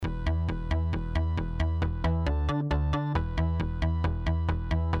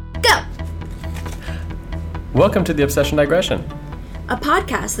Welcome to the Obsession Digression, a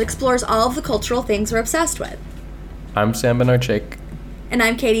podcast that explores all of the cultural things we're obsessed with. I'm Sam Benarchik. And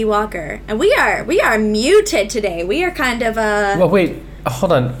I'm Katie Walker. And we are muted today. We are kind of Well, wait,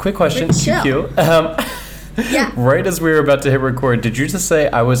 hold on. Quick question. Chill. Yeah. Right as we were about to hit record, did you just say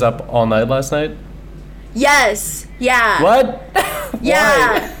I was up all night last night? Yes. Yeah. What?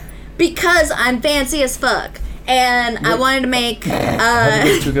 Yeah. Why? Because I'm fancy as fuck. And I wanted to make... How do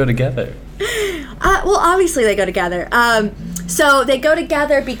these two go together? Well, obviously they go together. So they go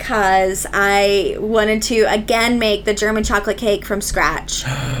together because I wanted to, again, make the German chocolate cake from scratch.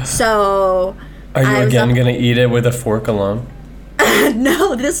 So... Are you again going to eat it with a fork alone?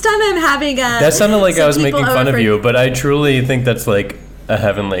 No, this time I'm having a... That sounded like I was making fun of you, but I truly think that's like a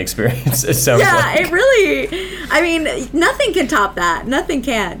heavenly experience. It sounds like... Yeah, it really... I mean, nothing can top that. Nothing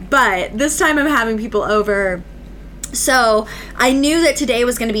can. But this time I'm having people over. So I knew that today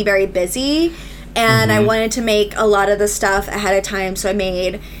was going to be very busy, and I wanted to make a lot of the stuff ahead of time. So I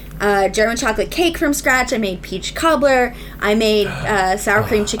made German chocolate cake from scratch. I made peach cobbler. I made sour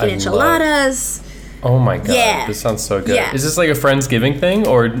cream chicken enchiladas. Oh my god, yeah. This sounds so good. Yeah. Is this like a Friendsgiving thing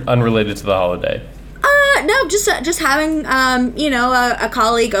or unrelated to the holiday? No, just having, a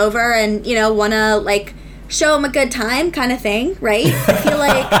colleague over and, want to, like, show them a good time kind of thing, right? I feel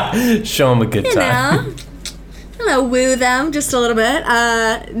like... Show them a good time. Woo them just a little bit.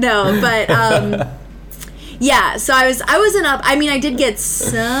 Yeah, so I wasn't up. I mean, I did get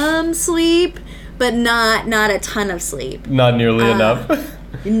some sleep, but not a ton of sleep. Not nearly enough.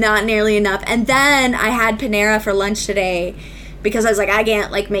 Not nearly enough. And then I had Panera for lunch today because I was like, I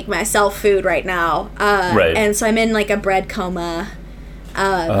can't like make myself food right now. Right. And so I'm in like a bread coma.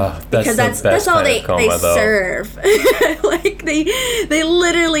 Because that's all they serve. Like they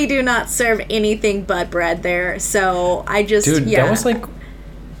literally do not serve anything but bread there. So I just that was like,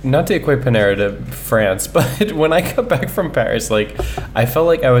 not to equate Panera to France, but when I got back from Paris, like I felt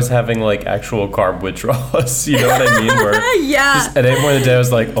like I was having like actual carb withdrawals. You know what I mean? Where yeah. Just at any point of the day, I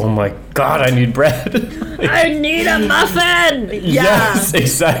was like, oh my god, I need bread. Like, I need a muffin. Yeah. Yes,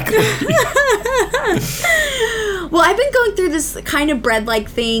 exactly. Well, I've been going through this kind of bread-like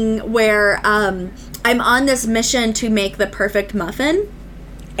thing where I'm on this mission to make the perfect muffin,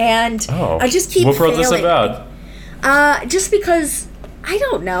 and I just keep What brought failing. this about? Just because, I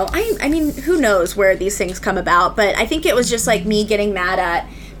don't know. I mean, who knows where these things come about, but I think it was just like me getting mad at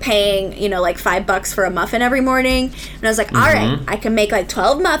paying, like $5 for a muffin every morning, and I was like, all right, I can make like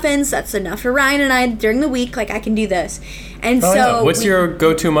 12 muffins. That's enough for Ryan and I during the week. Like, I can do this. And What's your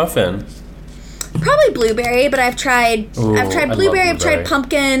go-to muffin? Probably blueberry, but I've tried blueberry, I've tried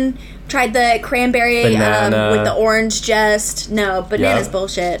pumpkin, tried the cranberry with the orange zest. No, banana's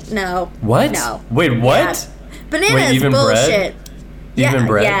bullshit. No. What? No. Wait, what? Yeah. Banana's bullshit. Bread? Even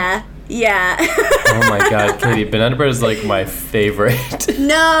bread? Yeah. Oh my god, Katie, banana bread is like my favorite.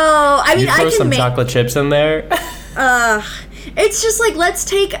 No, I mean, I can some chocolate chips in there. It's just like, let's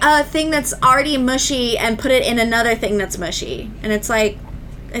take a thing that's already mushy and put it in another thing that's mushy. And it's like,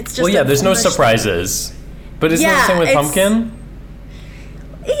 it's just... Well, yeah, there's no surprises. But isn't it the same with pumpkin?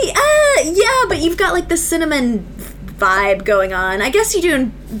 Yeah, but you've got like the cinnamon vibe going on. I guess you're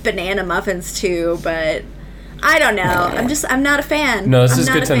doing banana muffins too, but I don't know. I'm not a fan. No, this is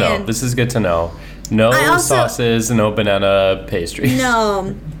good to know. This is good to know. No sauces, no banana pastries.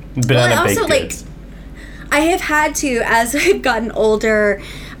 No. Banana baked goods. I have had to, as I've gotten older,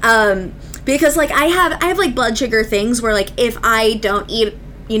 because like I have like blood sugar things where like if I don't eat,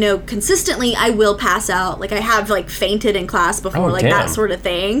 consistently, I will pass out. Like I have like fainted in class before, that sort of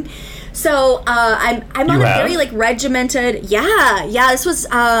thing. So I'm on a very like regimented. Yeah. This was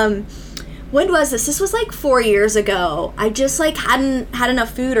when was this? This was like 4 years ago. I just like hadn't had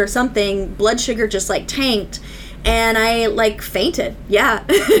enough food or something. Blood sugar just like tanked, and I like fainted. Yeah.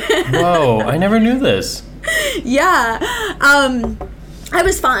 Whoa! I never knew this. Yeah. I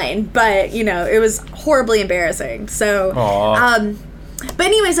was fine, but it was horribly embarrassing. So. Aww. But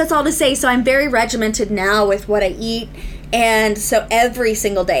anyways, that's all to say. So I'm very regimented now with what I eat. And so every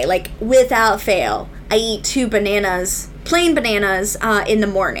single day, like without fail, I eat 2 bananas, plain bananas, in the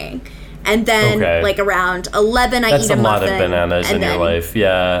morning. And then like around 11, I eat a muffin. That's a lot of bananas in your life.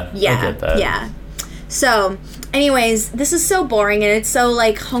 Yeah. I get that. Yeah. So anyways, this is so boring and it's so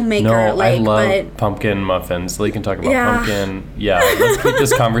like homemaker. No, I love pumpkin muffins. So you can talk about pumpkin. Yeah, let's keep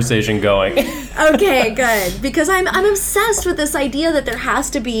this conversation going. Okay, good. Because I'm obsessed with this idea that there has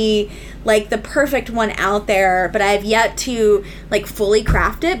to be like the perfect one out there, but I have yet to like fully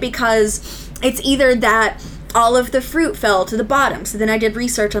craft it because it's either that all of the fruit fell to the bottom. So then I did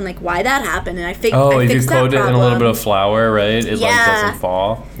research on like why that happened, and I fixed if you coat it in a little bit of flour, right? It like doesn't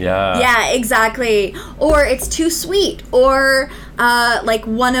fall. Yeah, exactly. Or it's too sweet, or like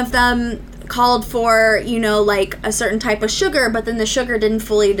one of them called for, you know, like a certain type of sugar, but then the sugar didn't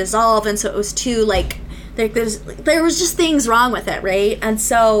fully dissolve, and so it was too like there was just things wrong with it, right? And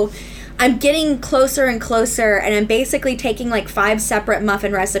so I'm getting closer and closer, and I'm basically taking like 5 separate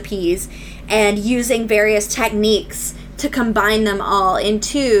muffin recipes and using various techniques to combine them all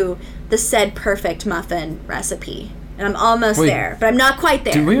into the said perfect muffin recipe. And I'm almost there, but I'm not quite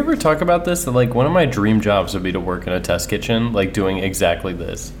there. Did we ever talk about this? That like one of my dream jobs would be to work in a test kitchen, like doing exactly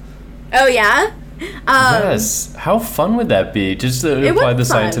this. Oh, yeah? Yes. How fun would that be? Just to apply the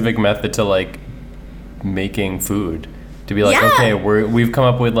scientific method to like making food. To be like, okay, we've come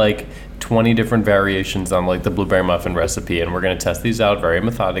up with like 20 different variations on like the blueberry muffin recipe, and we're going to test these out very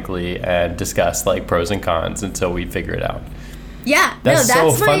methodically and discuss like pros and cons until we figure it out. Yeah. That's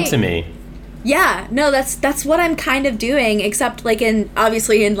so fun to me. Yeah, no, that's what I'm kind of doing, except like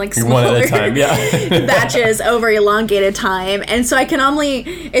obviously in like smaller one at a time, batches over elongated time. And so I can only,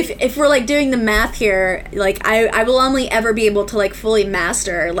 if we're like doing the math here, like I will only ever be able to like fully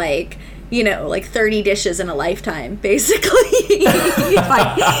master like, you know, like 30 dishes in a lifetime, basically.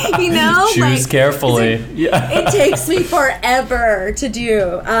 Like, you know? Choose like, carefully. It takes me forever to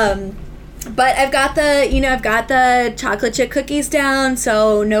do. But I've got the chocolate chip cookies down,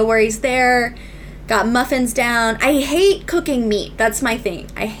 so no worries there. Got muffins down. I hate cooking meat. That's my thing.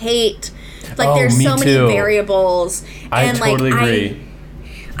 I hate, like, there's so many variables. I totally agree.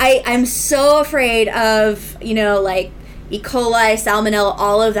 I'm so afraid of, you know, like, E. coli, salmonella,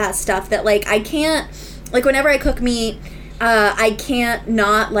 all of that stuff that, like, I can't, like, whenever I cook meat, I can't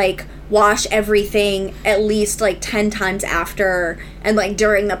not, like, wash everything at least like 10 times after and like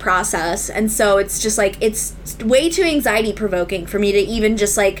during the process. And so it's just like it's way too anxiety provoking for me to even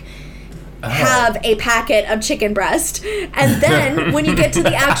just like have a packet of chicken breast. And then when you get to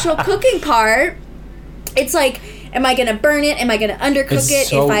the actual cooking part, it's like, am I gonna burn it? Am I gonna undercook it? It's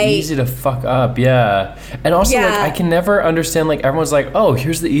so easy to fuck up, And also, like, I can never understand, like, everyone's like, oh,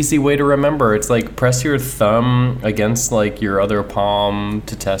 here's the easy way to remember. It's like, press your thumb against, like, your other palm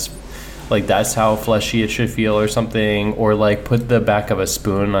to test, like, that's how fleshy it should feel or something. Or, like, put the back of a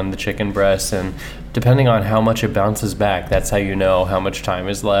spoon on the chicken breast, and depending on how much it bounces back, that's how you know how much time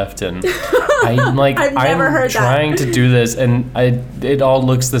is left. And I'm like, I'm trying to do this, and it all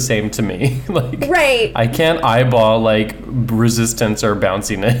looks the same to me. Like, right. I can't eyeball like resistance or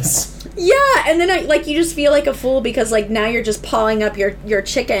bounciness. Yeah, and then you just feel like a fool because like now you're just pawing up your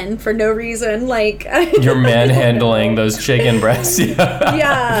chicken for no reason. Like you're manhandling those chicken breasts.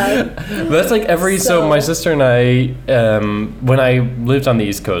 Yeah. That's like so my sister and I, when I lived on the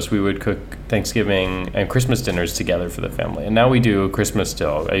East Coast, we would cook Thanksgiving and Christmas dinners together for the family, and now we do Christmas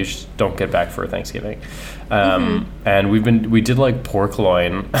still. I just don't get back for Thanksgiving, and we did like pork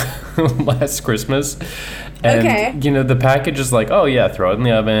loin last Christmas, and you know the package is like, oh yeah, throw it in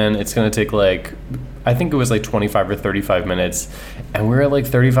the oven. It's gonna take like, I think it was like 25 or 35 minutes, and we were at like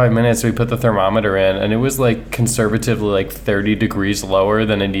 35 minutes. We put the thermometer in, and it was like conservatively like 30 degrees lower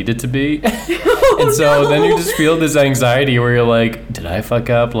than it needed to be. And so then you just feel this anxiety where you're like, did I fuck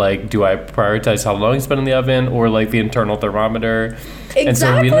up? Like, do I prioritize how long it's been in the oven or like the internal thermometer? Exactly. And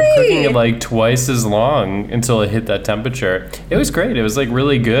so we ended up cooking it like twice as long until it hit that temperature. It was great. It was like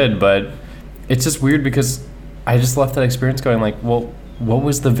really good, but it's just weird because I just left that experience going like, well, what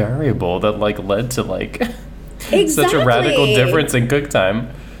was the variable that like led to like such a radical difference in cook time?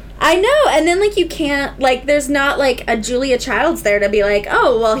 I know, and then like you can't like there's not like a Julia Childs there to be like,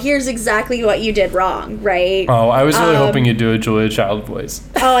 oh well, here's exactly what you did wrong, right? Oh, I was really hoping you'd do a Julia Child voice.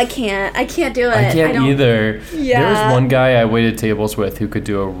 Oh, I can't do it. I can't either. Yeah. There was one guy I waited tables with who could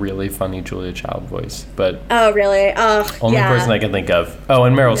do a really funny Julia Child voice, but oh really? Oh, only person I can think of. Oh,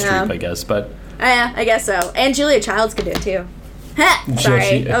 and Meryl Streep, I guess, but yeah, I guess so. And Julia Childs could do it too.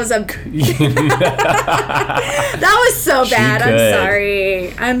 Sorry, that was that was so bad. I'm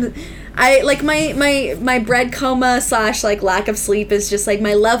sorry. I like my bread coma / like lack of sleep is just like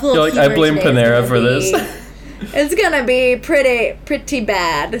my level of humor. I blame Panera for this. It's gonna be pretty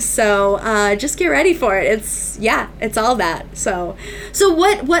bad. So just get ready for it. It's all that. So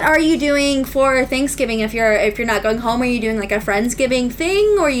what are you doing for Thanksgiving if you're not going home? Are you doing like a Friendsgiving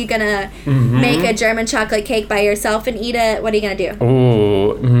thing, or are you gonna make a German chocolate cake by yourself and eat it? What are you gonna do?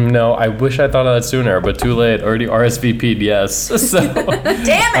 Ooh, no, I wish I thought of that sooner, but too late. Already RSVP'd, yes. So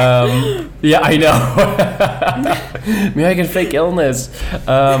damn it. Yeah, I know. Maybe I can fake illness.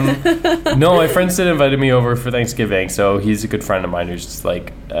 No, my friend Sid invited me over for Thanksgiving, so he's a good friend of mine who's just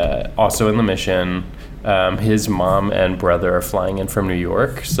like also in the mission, His mom and brother are flying in from New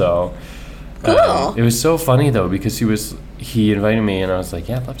York, so Cool. it was so funny though because he invited me and I was like,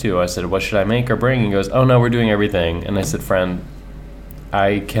 yeah, I'd love to. I said, what should I make or bring? He goes, oh no, we're doing everything. And I said, friend,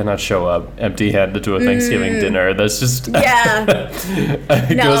 I cannot show up empty-handed to a Thanksgiving dinner. That's just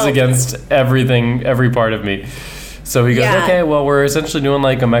it goes against everything, every part of me. So he goes, okay, well, we're essentially doing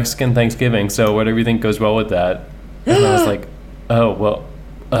like a Mexican Thanksgiving, so whatever you think goes well with that. And I was like, oh, well,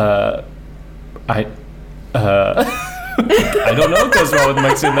 I don't know what goes well with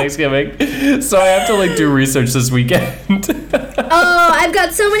Mexican Thanksgiving, so I have to like do research this weekend. Oh, I've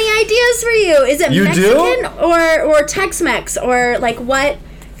got so many ideas for you. Is it Mexican or Tex-Mex or like what?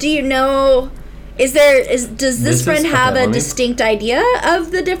 Do you know? Does this friend have a distinct idea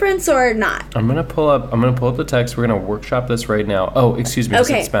of the difference or not? I'm gonna pull up the text. We're gonna workshop this right now. Oh, excuse me.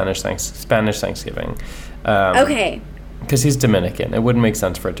 Okay. It's Spanish Thanksgiving. Okay. Because he's Dominican, it wouldn't make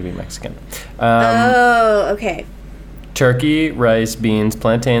sense for it to be Mexican. Okay. Turkey, rice, beans,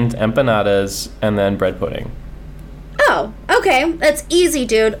 plantains, empanadas, and then bread pudding. Oh, okay. That's easy,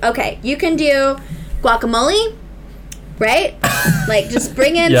 dude. Okay, you can do guacamole, right? Like, just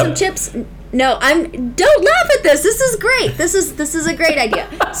bring in some chips. No, don't laugh at this. This is great. This is a great idea.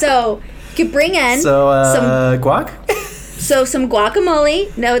 So, you could bring in some guac? So, some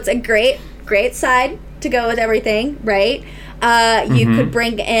guacamole. No, it's a great side to go with everything, right? You could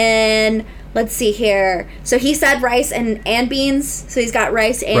bring in, let's see here. So he said rice and beans. So he's got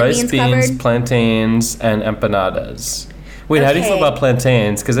rice and beans covered. Rice, beans, plantains, and empanadas. Wait, how do you feel about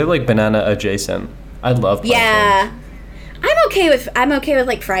plantains? Because they're like banana adjacent. I love plantains. Yeah, I'm okay with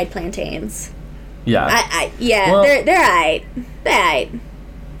like fried plantains. Yeah. Well, they're alright. They're alright.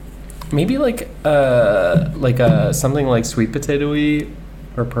 Maybe like something like sweet potato-y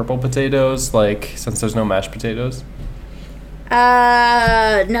or purple potatoes, like since there's no mashed potatoes.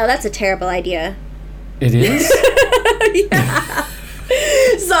 No, that's a terrible idea. It is? Yeah.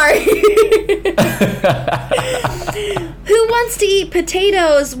 Sorry. Who wants to eat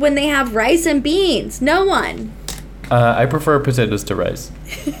potatoes when they have rice and beans? No one. I prefer potatoes to rice.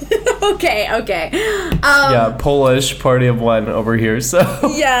 Okay. Yeah, Polish party of one over here, so.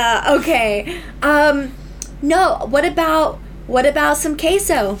 Yeah, okay. No, what about some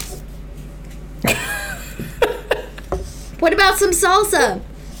queso? What about some salsa?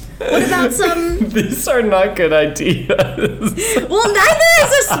 What about some... These are not good ideas. Well, neither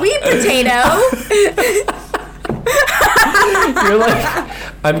is a sweet potato. You're like...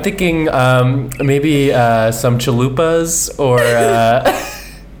 I'm thinking maybe some chalupas or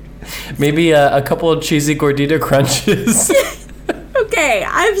maybe a couple of cheesy gordita crunches. Okay,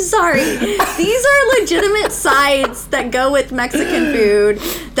 I'm sorry. These are legitimate sides that go with Mexican food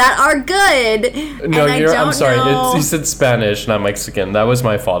that are good. No, I'm sorry. Know. You said Spanish, not Mexican. That was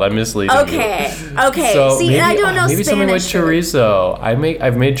my fault. I'm misleading you. Okay. So see, maybe, I don't know maybe Spanish. something with chorizo.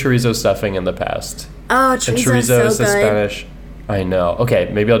 I've made chorizo stuffing in the past. Oh, chorizo is so good. Spanish. I know. Okay,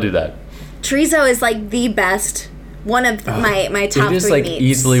 maybe I'll do that. Chorizo is like the best. One of my top 3 It is like meats.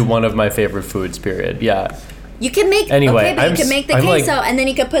 easily one of my favorite foods. Period. Yeah. You can make you can make the queso like, and then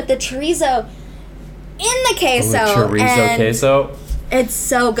you can put the chorizo in the queso. Chorizo queso. It's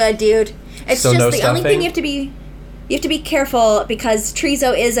so good, dude. It's so just no the stuffing? only thing you have to be careful because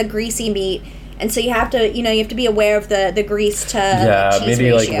chorizo is a greasy meat, and so you have to be aware of the grease to cheese maybe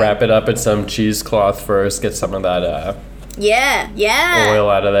ratio. like wrap it up in some cheesecloth first. Get some of that oil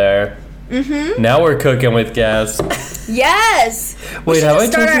out of there. Mm-hmm. Now we're cooking with gas. Yes. Wait, have I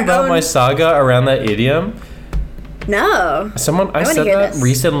told you about my saga around that idiom? No. I said that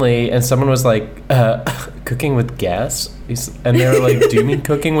recently, and someone was like, cooking with gas? And they were like, do you mean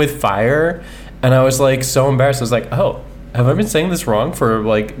cooking with fire? And I was like, so embarrassed. I was like, oh, have I been saying this wrong for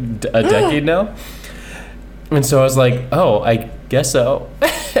like a decade now? And so I was like, oh, I guess so.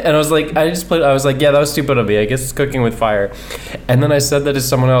 And I was like, I was like, yeah, that was stupid of me. I guess it's cooking with fire. And then I said that to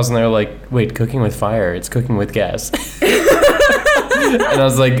someone else, and they were like, wait, cooking with fire? It's cooking with gas. And I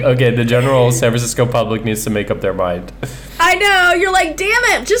was like, okay, the general San Francisco public needs to make up their mind. I know. You're like, damn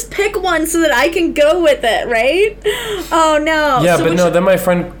it, just pick one so that I can go with it, right? Oh, no. Yeah, so then my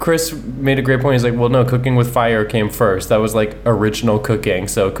friend Chris made a great point. He's like, well, no, cooking with fire came first. That was like original cooking.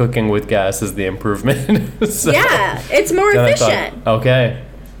 So cooking with gas is the improvement. So, yeah, it's more efficient. Okay.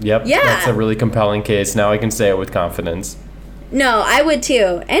 Yep. Yeah. That's a really compelling case. Now I can say it with confidence. No, I would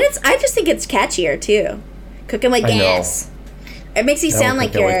too. And I just think it's catchier too. Cooking with gas. It makes you sound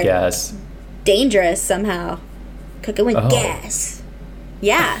like you're dangerous somehow. Cooking with gas.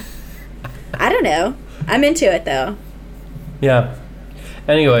 Yeah. I don't know. I'm into it though. Yeah.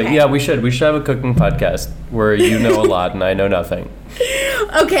 Anyway, okay. Yeah, we should have a cooking podcast where you know a lot and I know nothing.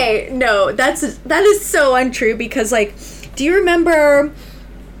 Okay, no, that is so untrue because, like, do you remember,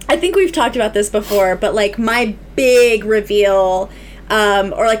 I think we've talked about this before, but, like, my big reveal,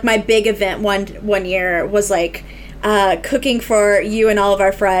 or, like, my big event one year was, like, cooking for you and all of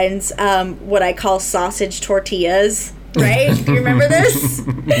our friends, what I call sausage tortillas. Right? Do you remember this?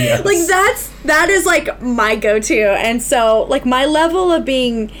 Yes. Like that is like my go-to. And so like my level of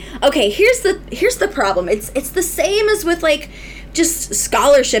being okay, here's the problem. It's the same as with like just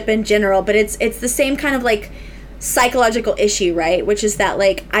scholarship in general, but it's the same kind of like psychological issue, right? Which is that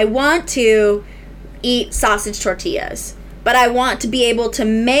like I want to eat sausage tortillas, but I want to be able to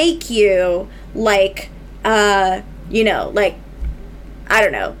make you like like I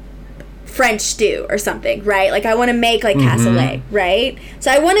don't know, French stew or something, right? Like I want to make like cassoulet, right?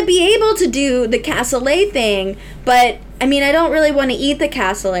 So I want to be able to do the cassoulet thing, but I mean, I don't really want to eat the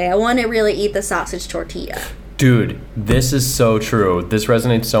cassoulet. I want to really eat the sausage tortilla. Dude, this is so true. This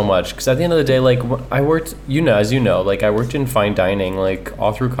resonates so much because at the end of the day, like I worked, as you know, like I worked in fine dining like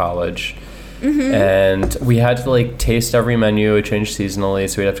all through college. And we had to like taste every menu. It changed seasonally,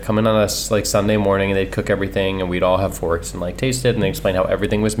 so we'd have to come in on a like Sunday morning and they'd cook everything and we'd all have forks and like taste it and they explain how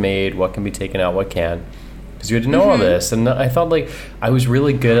everything was made, what can be taken out, what can't, because you had to know all this. And I felt like I was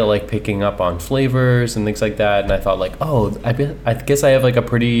really good at like picking up on flavors and things like that, and I thought like, oh, I guess I have like a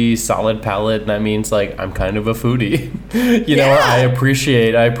pretty solid palate, and that means like I'm kind of a foodie. you know, I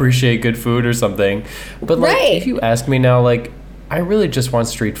appreciate good food or something. But like if you ask me now, like I really just want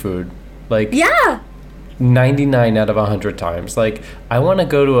street food. Like 99 out of 100 times. Like I want to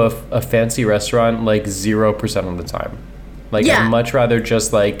go to a fancy restaurant like 0% of the time. Like I'd much rather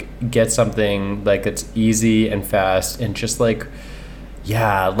just like get something like that's easy and fast and just like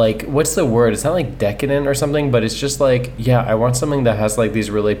like what's the word? It's not like decadent or something, but it's just like I want something that has like these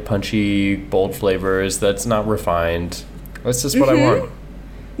really punchy, bold flavors that's not refined. That's just what I want.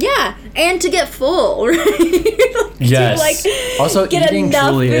 Yeah, and to get full, right? Yes. Like, also, eating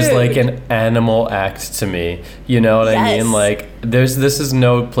truly food is like an animal act to me. You know what I mean? Like, this is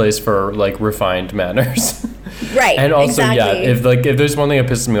no place for like refined manners. Right. And also, if there's one thing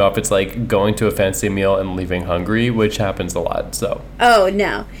that pisses me off, it's like going to a fancy meal and leaving hungry, which happens a lot. So. Oh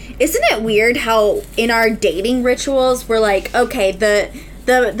no! Isn't it weird how in our dating rituals we're like, okay, the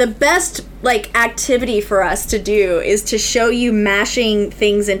best like activity for us to do is to show you mashing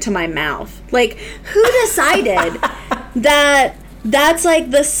things into my mouth. Like, who decided that that's like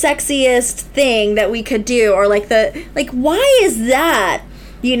the sexiest thing that we could do, or like why is that?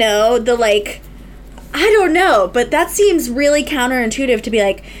 You know, the like, I don't know, but that seems really counterintuitive to be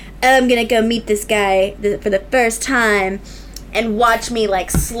like, oh, I'm gonna go meet this guy for the first time and watch me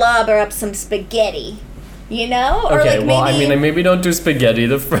like slobber up some spaghetti. You know? Or okay, like well, I mean, maybe don't do spaghetti.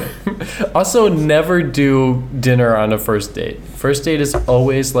 Also, never do dinner on a first date. First date is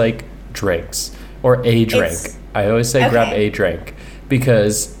always like drinks or a drink. I always say grab a drink,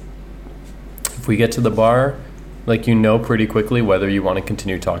 because if we get to the bar, like pretty quickly whether you want to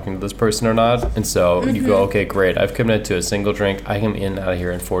continue talking to this person or not. And so you go, okay, great, I've committed to a single drink. I am in and out of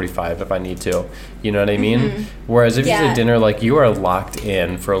here in 45 if I need to. You know what I mean? Whereas if you say dinner, like you are locked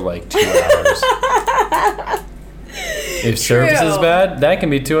in for like 2 hours. If service is bad, that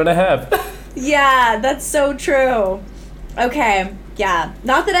can be 2.5. Yeah, that's so true. Okay, yeah.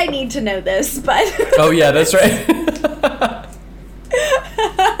 Not that I need to know this, but... Oh, yeah, that's right.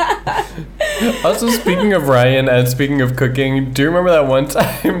 Also, speaking of Ryan and speaking of cooking, do you remember that one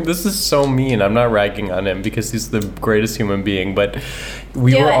time? This is so mean. I'm not ragging on him because he's the greatest human being, but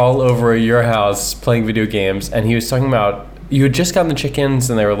we were all over your house playing video games, and he was talking about you had just gotten the chickens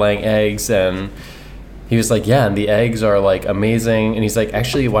and they were laying eggs, and he was like, yeah, and the eggs are like amazing. And he's like,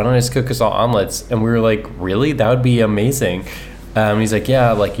 actually, why don't I just cook us all omelets? And we were like, really? That would be amazing. He's like,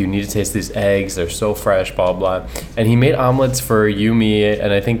 yeah, like you need to taste these eggs. They're so fresh, blah, blah. And he made omelets for you, me,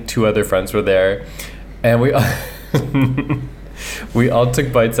 and I think 2 other friends were there. And we all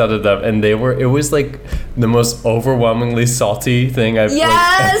took bites out of them, and it was like the most overwhelmingly salty thing I've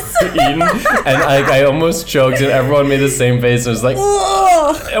ever eaten. And I almost choked, and everyone made the same face. And it was like,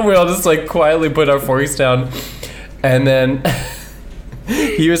 and we all just like quietly put our forks down. And then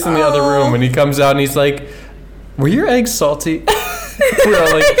he was in the other room, and he comes out and he's like, were your eggs salty? We're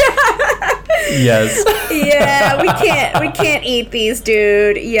all like, yes. Yeah, we can't eat these,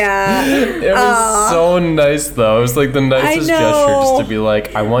 dude. Yeah. It was so nice, though. It was like the nicest gesture, just to be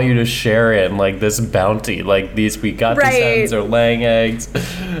like, I want you to share it, and like this bounty, like we got these hens are laying eggs.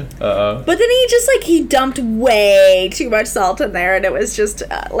 But then he dumped way too much salt in there, and it was just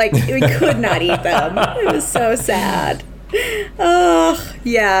like we could not eat them. It was so sad. Oh,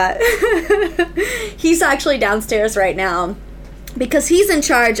 yeah. He's actually downstairs right now. because he's in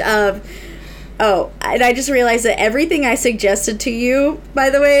charge of. Oh, and I just realized that everything I suggested to you,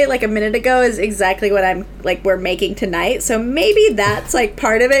 by the way, like a minute ago, is exactly what we're making tonight. So maybe that's like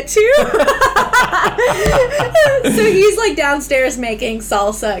part of it too. So he's like downstairs making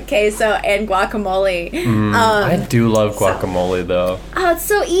salsa, queso, and guacamole. I do love guacamole though. Oh, it's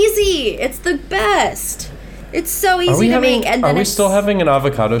so easy. It's the best. It's so easy to make. And then are we still having an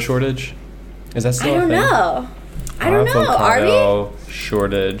avocado shortage? Is that still a thing? I don't know. Are we?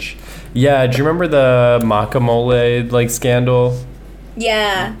 Shortage. Yeah, do you remember the guacamole like scandal?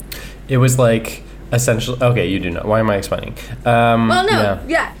 Yeah. It was like essentially okay. You do know. Why am I explaining? Well, no,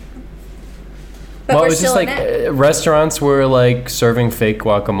 yeah. But well, we're it was still just like restaurants were like serving fake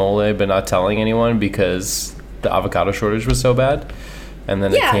guacamole, but not telling anyone because the avocado shortage was so bad. And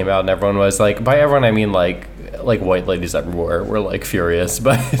then it came out, and everyone was like, by everyone I mean like white ladies everywhere were like furious,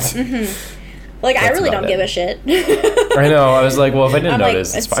 but. Mm-hmm. Like, I really don't give a shit. I know. I was like, well, if I didn't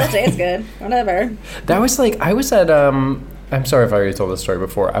notice, it's fine. It still tastes good. Whatever. That was like, I was at, I'm sorry if I already told this story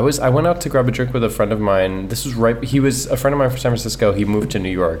before. I went out to grab a drink with a friend of mine. This was he was a friend of mine from San Francisco. He moved to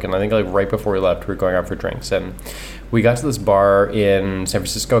New York. And I think like right before we left, we were going out for drinks. And we got to this bar in San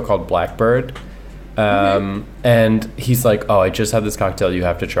Francisco called Blackbird. And he's like, oh, I just had this cocktail. You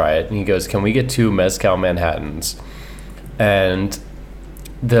have to try it. And he goes, can we get 2 Mezcal Manhattans? And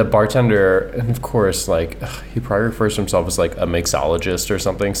the bartender, and of course, like, he probably refers to himself as like a mixologist or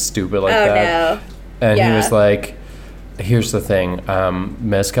something stupid like that. No. And he was like, here's the thing,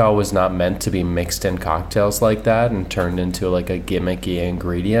 mezcal was not meant to be mixed in cocktails like that and turned into like a gimmicky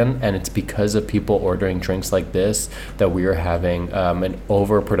ingredient, and it's because of people ordering drinks like this that we are having an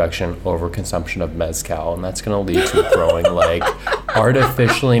overconsumption of mezcal, and that's going to lead to growing like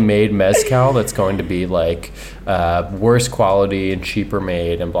artificially made mezcal that's going to be like worse quality and cheaper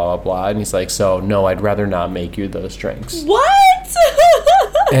made and blah blah blah. And he's like, so no, I'd rather not make you those drinks. What?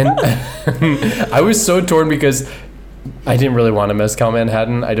 And I was so torn because I didn't really want a Mezcal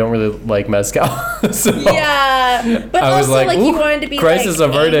Manhattan. I don't really like mezcal. So yeah, but I was also like you wanted to be crisis like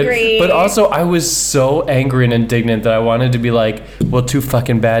averted. Angry. But also I was so angry and indignant that I wanted to be like, well, too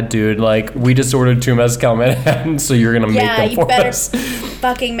fucking bad, dude. Like, we just ordered 2 Mezcal Manhattans, so you're gonna make them for us.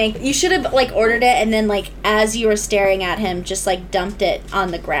 Fucking make. You should have like ordered it and then like as you were staring at him, just like dumped it on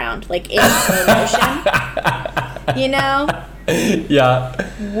the ground, like in slow motion. You know. Yeah.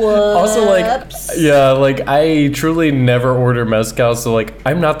 Whoops. Also, like, yeah, like, I truly never order mezcal, so, like,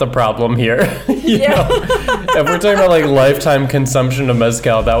 I'm not the problem here. you know? If we're talking about, like, lifetime consumption of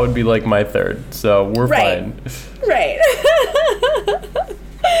mezcal, that would be, like, my third. So, we're fine. Right.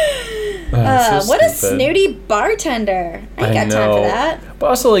 So what a snooty bartender. I ain't got time for that. But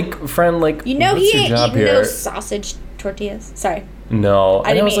also, like, friend, like, you know he ain't eating here? no sausage tortillas. Sorry. No.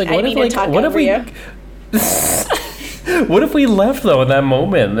 I was like, what if we... What if we left, though, in that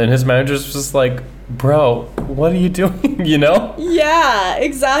moment, and his manager's just like, bro, what are you doing, you know? Yeah,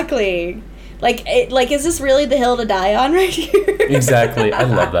 exactly. Like, is this really the hill to die on right here? Exactly. I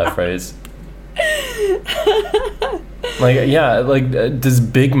love that phrase. Like, yeah, like, does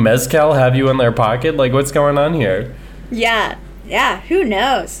Big Mezcal have you in their pocket? Like, what's going on here? Yeah, who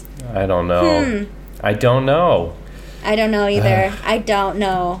knows? I don't know. I don't know. I don't know either. I don't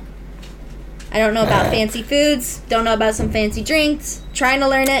know. I don't know about fancy foods. Don't know about some fancy drinks. Trying to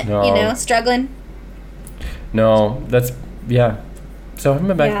learn it, you know, struggling. No, yeah. So I haven't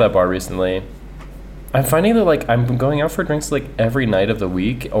been back to that bar recently. I'm finding that, like, I'm going out for drinks, like, every night of the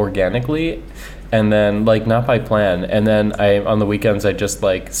week, organically, and then, like, not by plan. And then on the weekends, I just,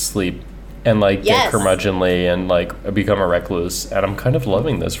 like, sleep and, like, get curmudgeonly and, like, become a recluse. And I'm kind of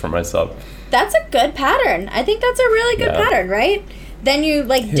loving this for myself. That's a good pattern. I think that's a really good pattern, right? Then you,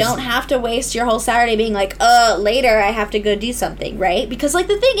 like, don't have to waste your whole Saturday being like, later I have to go do something, right? Because, like,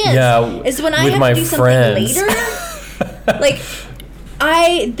 the thing is when I have to do something later, like,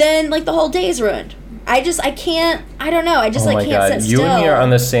 the whole day is ruined. I can't, I don't know. I just, can't sit still. You and me are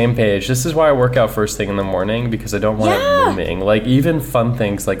on the same page. This is why I work out first thing in the morning, because I don't want it looming. Like, even fun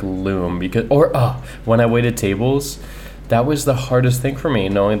things, like, loom. When I waited tables, that was the hardest thing for me,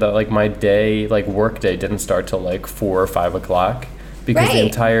 knowing that, like, my day, like, work day didn't start till, like, 4 or 5 o'clock. Because the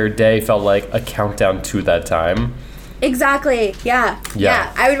entire day felt like a countdown to that time. Exactly. Yeah.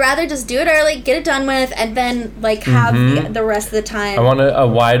 I would rather just do it early, get it done with, and then like have the rest of the time. I want a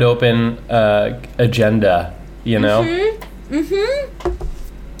wide open agenda, you know?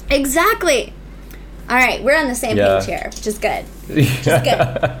 Exactly. All right, we're on the same page here, which is good.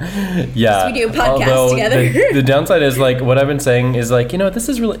 Yeah. We do a podcast together. The downside is, like, what I've been saying is, like, you know, this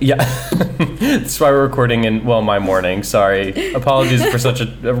is really... Yeah. That's why we're recording in, my morning. Sorry. Apologies for such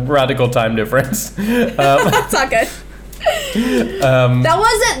a radical time difference. It's all good.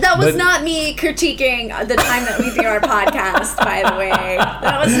 That was not me critiquing the time that we do our podcast, by the way.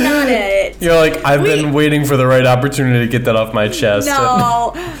 That was not it. You're like, I've been waiting for the right opportunity to get that off my chest.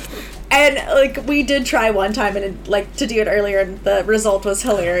 No. And like we did try one time and like to do it earlier, and the result was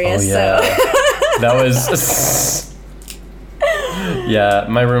hilarious. Oh, yeah. So That was yeah,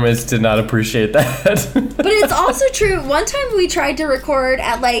 my roommates did not appreciate that. But it's also true. One time we tried to record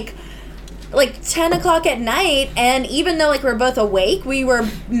at like 10 o'clock at night, and even though like we're both awake, we were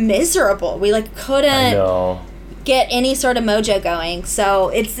miserable. We like couldn't get any sort of mojo going. So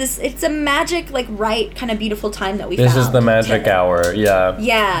it's a magic, like, right kind of beautiful time that we found. This is the magic hour. Yeah.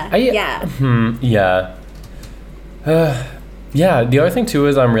 Yeah. Yeah. Yeah. The other thing too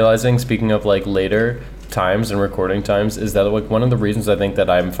is I'm realizing, speaking of like later times and recording times, is that like one of the reasons I think that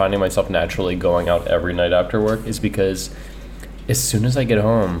I'm finding myself naturally going out every night after work is because as soon as I get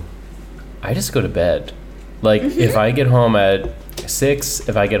home, I just go to bed. Like if I get home at 6,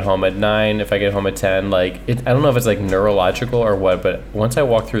 if I get home at 9, if I get home at 10, like I don't know if it's like neurological or what, but once I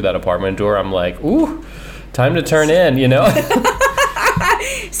walk through that apartment door, I'm like, ooh, time to turn in, you know?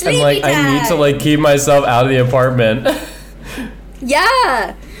 I'm like, time. I need to like keep myself out of the apartment.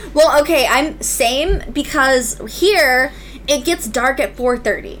 Yeah. Well, okay, I'm same, because here it gets dark at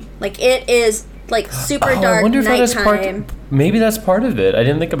 4:30. Like it is like super dark. I wonder if that is maybe that's part of it. I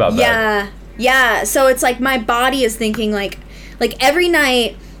didn't think about that. Yeah. So it's like my body is thinking like every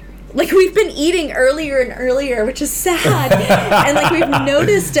night, like we've been eating earlier and earlier, which is sad. And like we've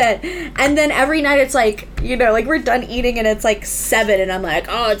noticed it. And then every night it's like, you know, like we're done eating and it's like 7 and I'm like,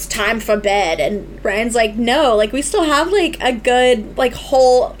 oh, it's time for bed. And Ryan's like, no, like we still have like a good like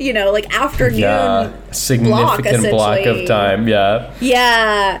whole, you know, like afternoon significant block of time. Yeah.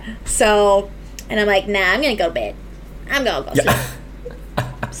 Yeah. So, and I'm like, nah, I'm going to go to bed. I'm going to go sleep.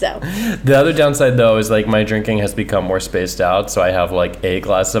 So the other downside though is like my drinking has become more spaced out, so I have like a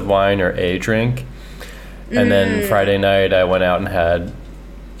glass of wine or a drink, and then Friday night I went out and had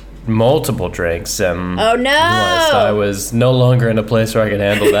multiple drinks, and oh no, I was no longer in a place where I could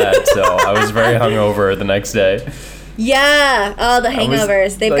handle that, so I was very hungover the next day. Yeah. Oh, the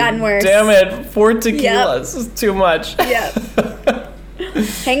hangovers, they've gotten worse. Damn it, 4 tequilas is too much. Yeah.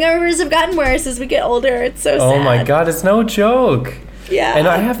 Hangovers have gotten worse as we get older. It's so sad. Oh my god, it's no joke. Yeah. And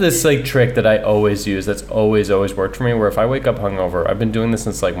I have this like trick that I always use that's always worked for me, where if I wake up hungover, I've been doing this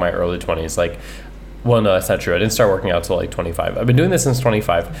since like my early 20s, like, well, no, that's not true. I didn't start working out till like 25. I've been doing this since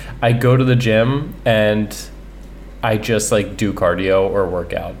 25. I go to the gym and I just like do cardio or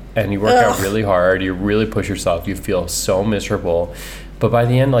workout, and you work out really hard, you really push yourself, you feel so miserable, but by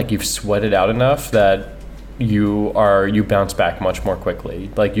the end, like, you've sweated out enough that you bounce back much more quickly.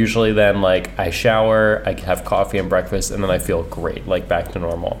 Like usually then, like, I shower, I have coffee and breakfast, and then I feel great, like back to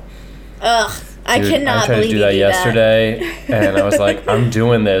normal. Ugh, I cannot believe you do that. I tried to do that yesterday, and I was like, I'm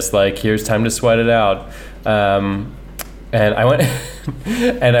doing this. Like, here's time to sweat it out. And I went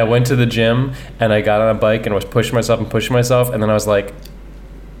and I went to the gym, and I got on a bike and was pushing myself, and then I was like,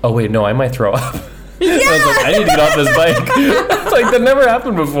 oh wait, no, I might throw up. Yeah. I was like, I need to get off this bike. It's like, that never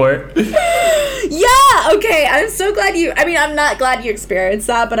happened before. Yeah, okay, I'm so glad I'm not glad you experienced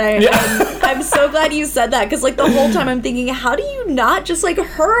that, but I'm so glad you said that, because like the whole time I'm thinking, how do you not just like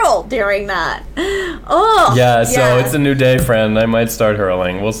hurl during that? Oh. Yeah, so it's a new day, friend. I might start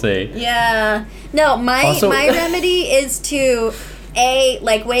hurling. We'll see. Yeah. No, my remedy is to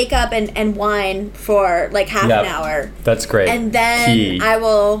like wake up and whine for like half an hour. That's great. And then I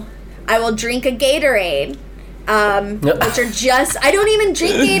will drink a Gatorade. Which are just, I don't even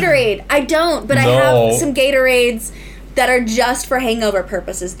drink Gatorade. I don't, but I have some Gatorades that are just for hangover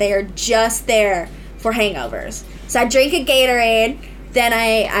purposes. They are just there for hangovers. So I drink a Gatorade, then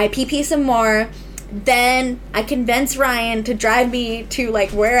I pee some more, then I convince Ryan to drive me to like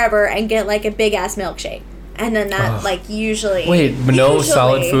wherever and get like a big ass milkshake. And then that like usually. Wait, but no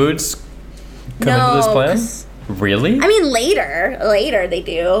solid foods come into this plan? Really? I mean, later they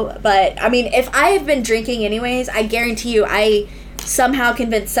do. But, I mean, if I have been drinking anyways, I guarantee you I somehow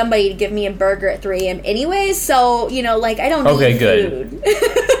convinced somebody to give me a burger at 3 a.m. anyways. So, you know, like, I don't need food.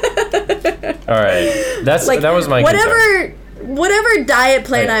 All right. That was my concern. Whatever diet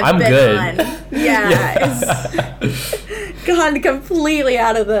plan I've been good. on. Yeah. It's gone completely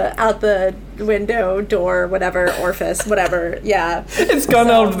out the window, door, whatever, orifice, whatever. Yeah. It's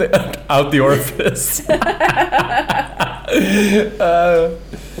gone out the orifice.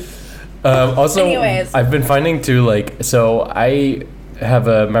 Also, anyways. I've been finding too, like, so I have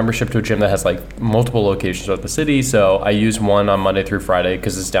a membership to a gym that has like multiple locations throughout the city. So I use one on Monday through Friday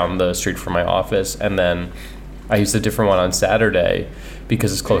because it's down the street from my office, and then I use a different one on Saturday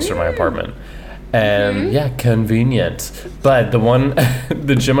because it's closer to my apartment. And yeah, convenient. But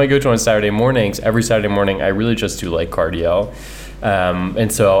the gym I go to on Saturday mornings, every Saturday morning, I really just do like cardio.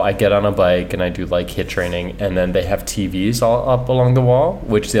 And so I get on a bike and I do like HIIT training, and then they have TVs all up along the wall,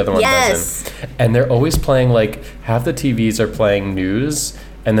 which the other one doesn't. And they're always playing, like, half the TVs are playing news,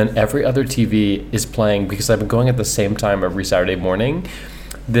 and then every other TV is playing, because I've been going at the same time every Saturday morning,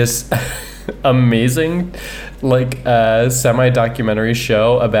 this amazing, like, semi-documentary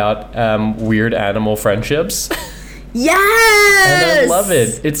show about weird animal friendships. Yes! And I love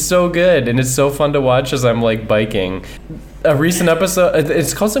it. It's so good, and it's so fun to watch as I'm, like, biking. A recent episode,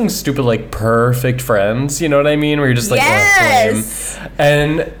 it's called something stupid like Purrfect Friends, you know what I mean? Where you're just like, yes!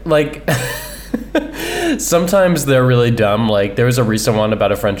 And, like, sometimes they're really dumb. Like, there was a recent one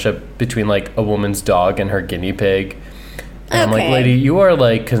about a friendship between, like, a woman's dog and her guinea pig. And I'm like, lady, you are,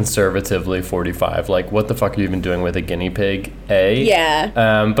 like, conservatively 45. Like, what the fuck are you even doing with a guinea pig?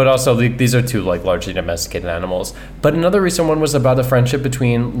 Yeah. But also, these are two, like, largely domesticated animals. But another recent one was about a friendship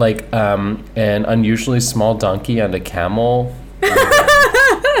between, like, an unusually small donkey and a camel.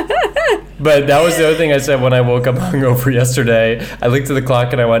 But that was the other thing I said when I woke up hungover yesterday. I looked at the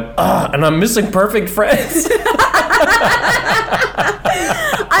clock and I went, and I'm missing perfect friends.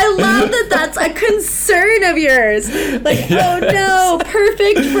 I love that that's a concern of yours. Like, yes. Oh no,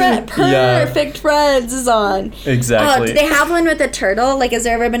 Perfect Friends is on. Exactly. Oh, do they have one with a turtle? Like, has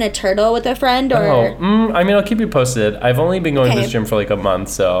there ever been a turtle with a friend? Or? I mean, I'll keep you posted. I've only been going to this gym for like a month,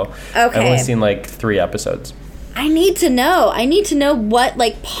 so I've only seen like 3 episodes. I need to know. I need to know what,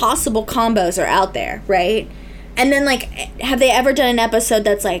 like, possible combos are out there, right? And then, like, have they ever done an episode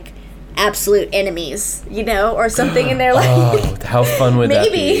that's like absolute enemies, you know, or something, and they're like, oh, how fun would that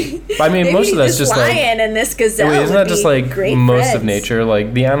be? I mean, maybe most of that's just like lion and this gazelle. Wait, isn't that just like most friends. Of nature?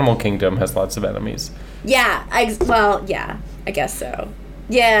 Like the animal kingdom has lots of enemies. Yeah, I guess so.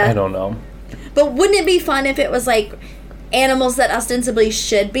 Yeah, I don't know. But wouldn't it be fun if it was like animals that ostensibly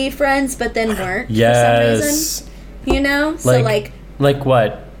should be friends but then weren't for some reason? You know, so like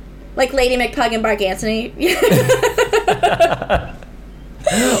what? Like Lady McPug and Mark Antony.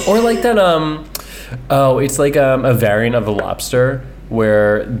 Or like that, it's like a variant of the lobster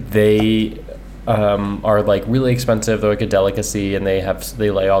where they are like really expensive. They're like a delicacy, and they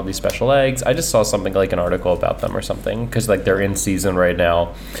lay all these special eggs. I just saw something like an article about them or something, because like they're in season right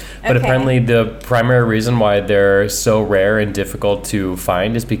now. But apparently the primary reason why they're so rare and difficult to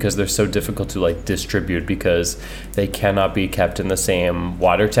find is because they're so difficult to like distribute, because they cannot be kept in the same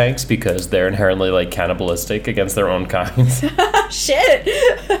water tanks because they're inherently like cannibalistic against their own kind. Shit.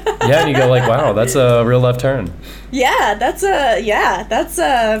 Yeah, and you go like, wow, that's a real left turn. Yeah, that's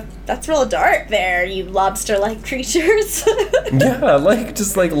real dark there, you lobster-like creatures. Yeah, like,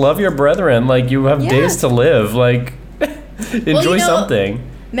 just like love your brethren. Like, you have days to live. Like, enjoy something.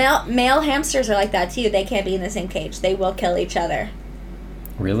 Male hamsters are like that too. They can't be in the same cage. They will kill each other.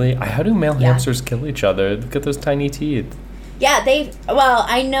 Really? How do male hamsters kill each other? Look at those tiny teeth. Yeah,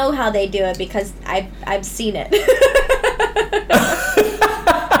 I know how they do it because I've seen it.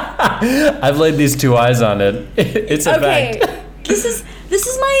 I've laid these 2 eyes on it. It's a fact. This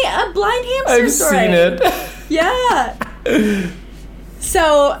is my blind hamster story. I've seen it. Yeah.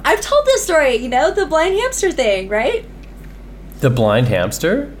 So I've told this story, you know, the blind hamster thing, right? The blind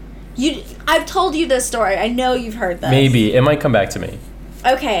hamster? I've told you this story. I know you've heard this. Maybe. It might come back to me.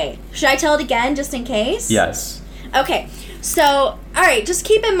 Okay. Should I tell it again just in case? Yes. Okay. So, all right, just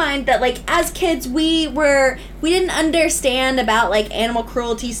keep in mind that, like, as kids, we didn't understand about, like, animal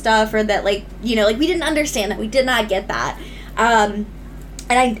cruelty stuff, or that, like, you know, like, we didn't understand that. We did not get that. And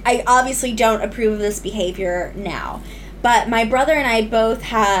I obviously don't approve of this behavior now. But my brother and I both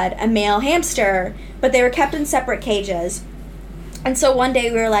had a male hamster, but they were kept in separate cages. And so one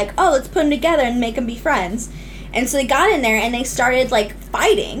day we were like, oh, let's put them together and make them be friends. And so they got in there and they started, like,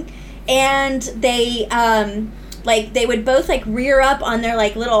 fighting. And they would both, like, rear up on their,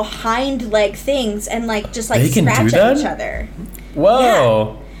 like, little hind leg things and, like, just, like, scratch at each other. Whoa.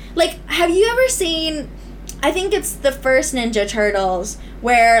 Yeah. Like, have you ever seen, I think it's the first Ninja Turtles,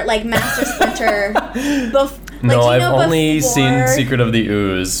 where, like, Master Splinter... No, I've only seen Secret of the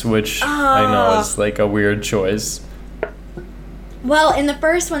Ooze, which I know is, like, a weird choice. Well, in the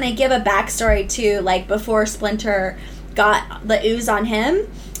first one, they give a backstory to, like, before Splinter got the ooze on him.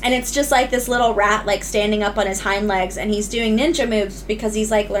 And it's just, like, this little rat, like, standing up on his hind legs. And he's doing ninja moves because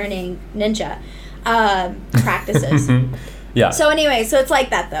he's, like, learning ninja practices. Yeah. So, anyway, so it's like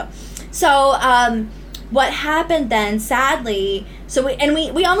that, though. So, what happened then, sadly... So, we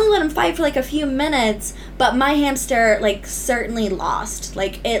only let him fight for, like, a few minutes. But my hamster, like, certainly lost.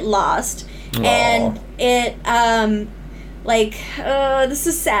 Like, it lost. Aww. And it... Like, this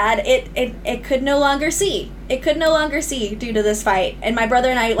is sad. It could no longer see. It could no longer see due to this fight. And my brother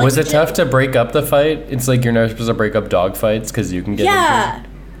and I... Like, was it tough to break up the fight? It's like you're not supposed to break up dog fights because you can get injured.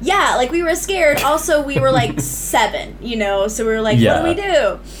 Yeah, like we were scared. Also, we were like 7, you know? So we were like, what do we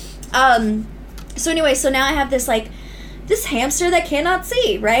do? So anyway, so now I have this like, this hamster that cannot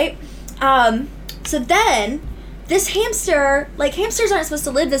see, right? So then... this hamster, like, hamsters aren't supposed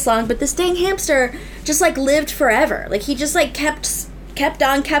to live this long, but this dang hamster just, like, lived forever. Like, he just, like, kept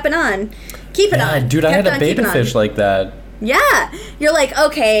on, keeping on. Dude, I had a beta fish like that. Yeah. You're like,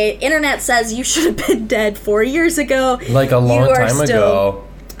 okay, internet says you should have been dead 4 years ago. Like, a long time ago.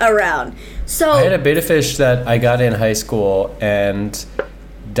 Around. So I had a beta fish that I got in high school and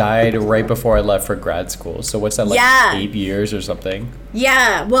died right before I left for grad school. So what's that, like, 8 years or something?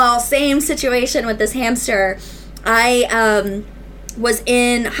 Yeah. Well, same situation with this hamster. I was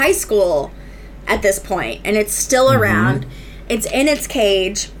in high school at this point, and it's still around. It's in its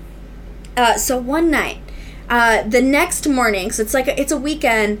cage. So one night, the next morning, so it's a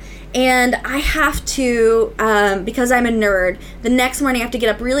weekend, and I have to, because I'm a nerd, the next morning I have to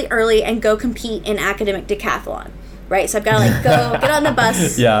get up really early and go compete in academic decathlon, right? So I've got to, like, go get on the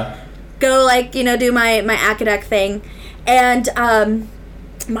bus. Go, like, you know, do my acadec thing. And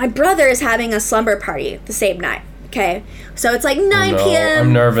my brother is having a slumber party the same night. Okay, so it's like 9 p.m.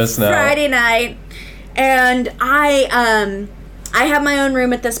 I'm nervous now. Friday night, and I have my own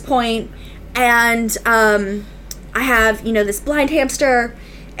room at this point, and I have, you know, this blind hamster,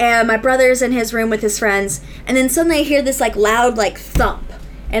 and my brother's in his room with his friends, and then suddenly I hear this like loud like thump,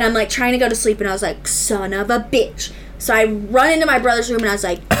 and I'm like trying to go to sleep, and I was like, son of a bitch. So I run into my brother's room, and I was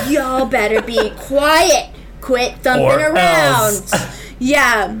like, y'all better be quiet, quit thumping around.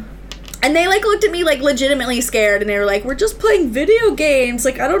 Yeah. And they, like, looked at me, like, legitimately scared, and they were like, we're just playing video games.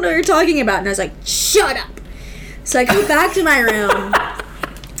 Like, I don't know what you're talking about. And I was like, shut up. So I go back to my room,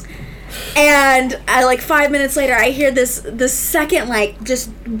 and I, like, 5 minutes later, I hear this second, like, just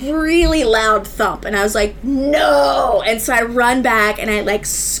really loud thump. And I was like, no. And so I run back, and I, like,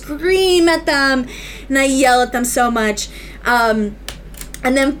 scream at them, and I yell at them so much. And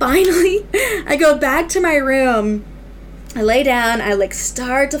then finally, I go back to my room. I lay down, I, like,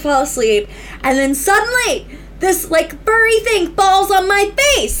 start to fall asleep, and then suddenly, this, like, furry thing falls on my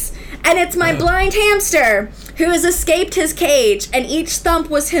face, and it's my blind hamster, who has escaped his cage, and each thump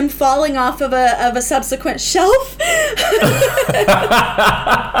was him falling off of a subsequent shelf.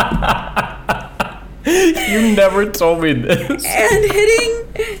 You never told me this. And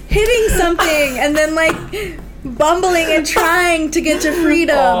hitting something, and then, like, bumbling and trying to get to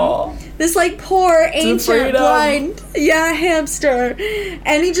freedom. Aww. This, like, poor, ancient, blind, hamster.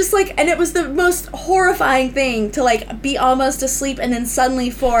 And he just, like, and it was the most horrifying thing to, like, be almost asleep and then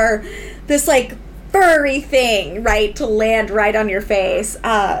suddenly for this, like, furry thing, right, to land right on your face.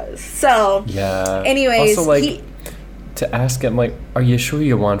 So, anyways. Also, like, to ask him, like, are you sure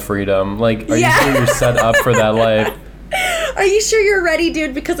you want freedom? Like, are you sure you're set up for that life? Are you sure you're ready,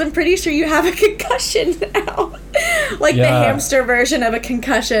 dude? Because I'm pretty sure you have a concussion now. Like the hamster version of a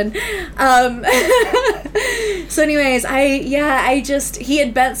concussion. So anyways, he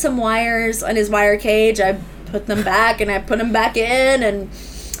had bent some wires on his wire cage. I put them back, and I put him back in, and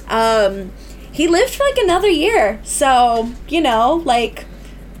he lived for like another year. So, you know, like,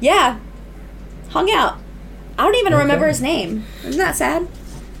 hung out. I don't even remember his name. Isn't that sad?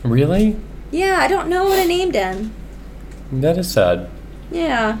 Really? Yeah, I don't know what I named him. That is sad.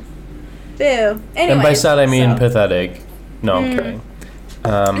 Yeah. Boo. Anyways, and by sad, I mean pathetic. No, I'm kidding.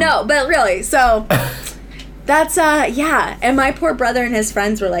 No, but really, so that's, and my poor brother and his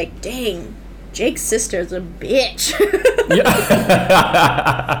friends were like, dang, Jake's sister's a bitch.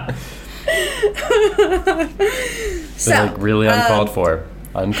 So, like, really uncalled for.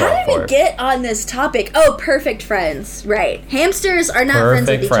 How did we get on this topic? Oh, perfect friends. Right. Hamsters are not friends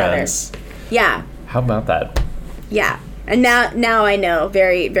with each other. Yeah. How about that? Yeah. And now I know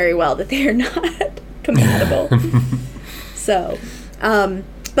very, very well that they are not compatible. So,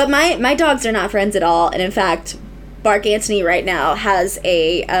 but my dogs are not friends at all. And in fact, Bark Anthony right now has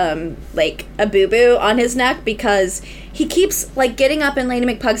a boo-boo on his neck because he keeps, like, getting up in Lady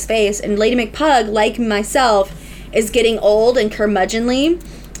McPug's face, and Lady McPug, like myself, is getting old and curmudgeonly.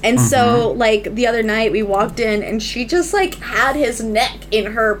 And so, like, the other night we walked in, and she just, like, had his neck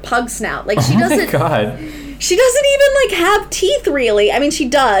in her pug snout. Like, she doesn't... Oh, my God. She doesn't even, like, have teeth, really. I mean, she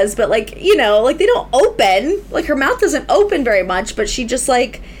does, but, like, you know, like, they don't open. Like, her mouth doesn't open very much, but she just,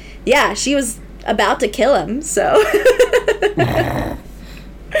 like... Yeah, she was about to kill him, so...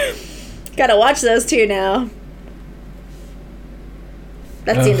 Gotta watch those two now.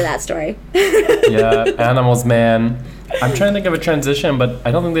 That's the end of that story. Yeah, animals, man. I'm trying to think of a transition, but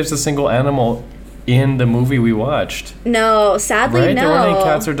I don't think there's a single animal in the movie we watched. No, sadly, right? no. There weren't any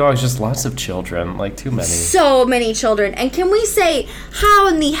cats or dogs, just lots of children. Like, too many. So many children. And can we say, how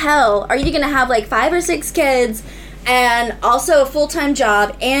in the hell are you going to have like 5 or 6 kids and also a full-time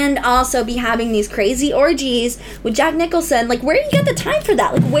job and also be having these crazy orgies with Jack Nicholson? Like, where do you get the time for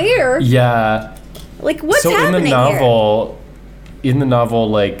that? Like, where? Yeah. Like, what's so happening in the novel,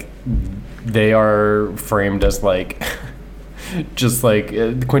 like, they are framed as like just like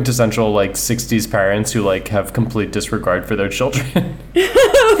quintessential like 60s parents who like have complete disregard for their children.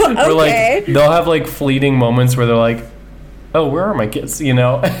 Okay. Or like they'll have like fleeting moments where they're like, oh, where are my kids, you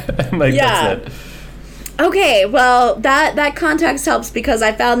know? And like that's it. Okay, well that context helps because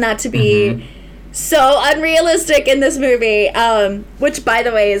I found that to be so unrealistic in this movie, which by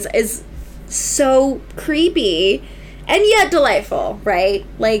the way is so creepy and yet delightful, right?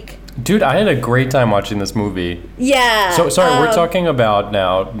 Like, dude, I had a great time watching this movie. Yeah. So, sorry, we're talking about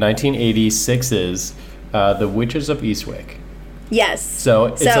now 1986's The Witches of Eastwick. Yes. So,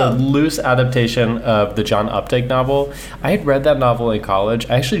 it's a loose adaptation of the John Updike novel. I had read that novel in college.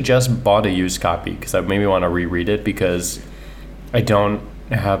 I actually just bought a used copy because I maybe want to reread it because I don't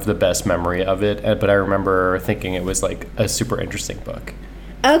have the best memory of it. But I remember thinking it was like a super interesting book.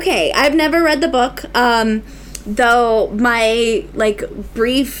 Okay, I've never read the book. Though my like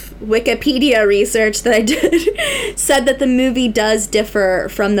brief Wikipedia research that I did said that the movie does differ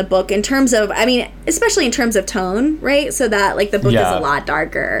from the book in terms of, I mean, especially in terms of tone, right? So that like the book is a lot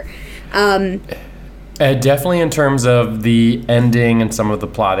darker. Definitely in terms of the ending and some of the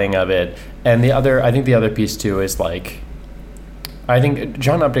plotting of it. And I think the other piece too is like, I think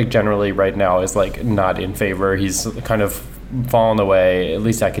John Updike generally right now is like not in favor. He's kind of fallen away, at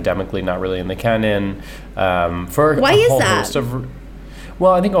least academically, not really in the canon. For Why a whole is that? host of,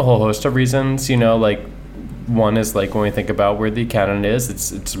 well, I think a whole host of reasons. You know, like one is like when we think about where the canon is,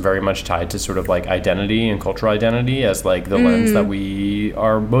 it's very much tied to sort of like identity and cultural identity as like the lens that we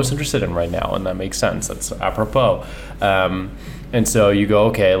are most interested in right now, and that makes sense. That's apropos. And so you go,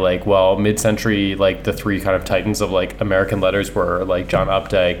 okay, like, well, mid-century, like, the 3 kind of titans of, like, American letters were, like, John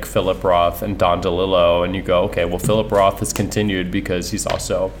Updike, Philip Roth, and Don DeLillo. And you go, okay, well, Philip Roth has continued because he's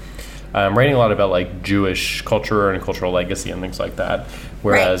also writing a lot about, like, Jewish culture and cultural legacy and things like that.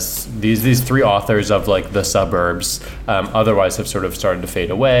 Whereas these 3 authors of, like, the suburbs otherwise have sort of started to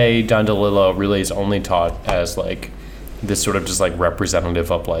fade away. Don DeLillo really is only taught as, like, this sort of just, like, representative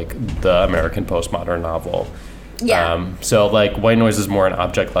of, like, the American postmodern novel. Yeah. So, like, White Noise is more an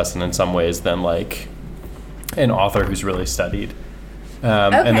object lesson in some ways than, like, an author who's really studied.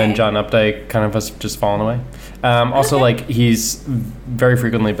 And then John Updike kind of has just fallen away. Also, like, he's very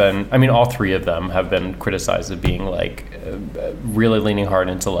frequently been, I mean, all 3 of them have been criticized of being, like, really leaning hard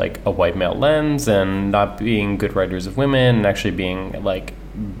into, like, a white male lens and not being good writers of women and actually being, like,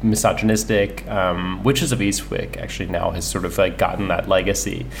 misogynistic. Witches of Eastwick actually now has sort of like gotten that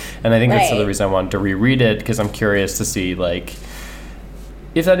legacy, and I think that's the other reason I wanted to reread it, because I'm curious to see like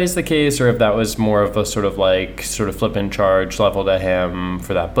if that is the case, or if that was more of a sort of flippant charge leveled at him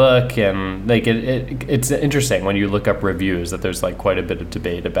for that book. And like it's interesting when you look up reviews that there's like quite a bit of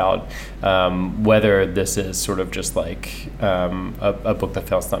debate about whether this is sort of just like a book that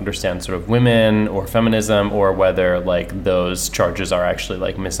fails to understand sort of women or feminism, or whether like those charges are actually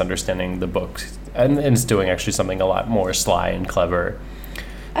like misunderstanding the book and it's doing actually something a lot more sly and clever.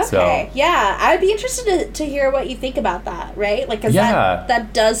 Okay, yeah, I'd be interested to hear what you think about that, right? Like, because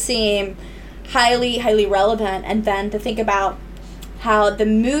that does seem highly, highly relevant, and then to think about how the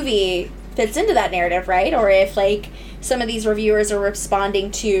movie fits into that narrative, right? Or if, like, some of these reviewers are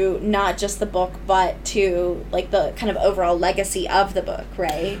responding to not just the book, but to, like, the kind of overall legacy of the book,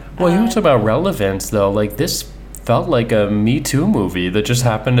 right? Well, you talk about relevance, though. Like, this felt like a Me Too movie that just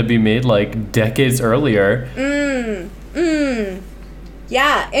happened to be made, like, decades earlier.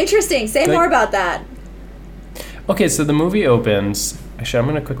 Yeah, interesting. Say more about that. Okay, so the movie opens. Actually, I'm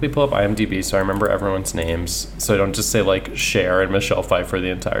going to quickly pull up IMDb so I remember everyone's names, so I don't just say, like, Cher and Michelle Pfeiffer the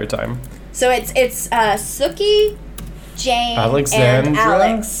entire time. So it's Sookie, Jane, and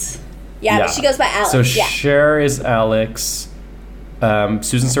Alex. Yeah, but she goes by Alex. So Cher is Alex,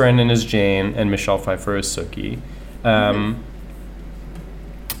 Susan Sarandon is Jane, and Michelle Pfeiffer is Sookie.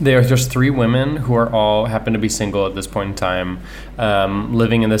 There's just 3 women who are all happen to be single at this point in time,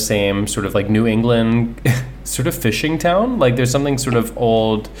 living in the same sort of like New England sort of fishing town. Like there's something sort of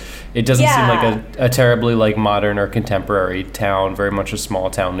old. It doesn't seem like a terribly like modern or contemporary town, very much a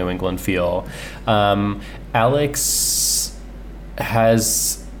small town New England feel. Alex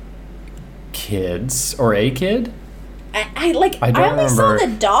has kids, or a kid. I don't only saw remember.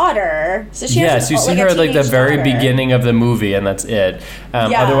 the daughter. So she Yeah, has so you see a her at like the teenage very daughter. beginning of the movie, and that's it.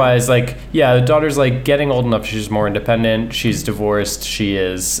 Otherwise, like, yeah, the daughter's like getting old enough. She's more independent. She's divorced. She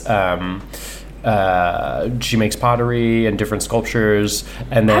is. She makes pottery and different sculptures,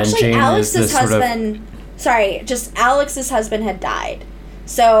 and then Actually, Jane Alex's is this husband. Sorry, just Alex's husband had died.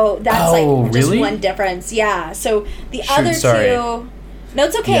 So that's just really? one difference. Yeah. So the Shoot, other sorry. two. No,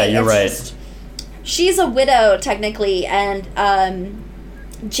 it's okay. Yeah, you're right. Just, she's a widow technically, and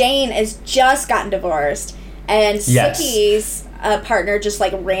Jane has just gotten divorced, and Yes. Sookie's partner just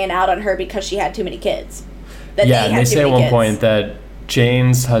like ran out on her because she had too many kids. Yeah, and they say at one point that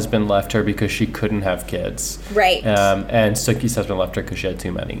Jane's husband left her because she couldn't have kids. Right. And Sookie's husband left her because she had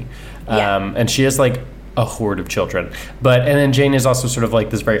too many. Yeah. And she has like a horde of children. And then Jane is also sort of like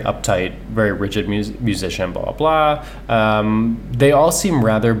this very uptight, very rigid musician, blah, blah, blah. They all seem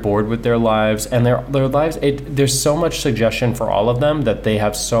rather bored with their lives, and their lives, there's so much suggestion for all of them that they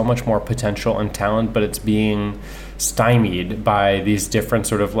have so much more potential and talent, but it's being stymied by these different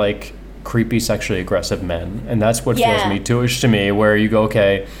sort of like creepy, sexually aggressive men. And that's what feels Me Too-ish to me, where you go,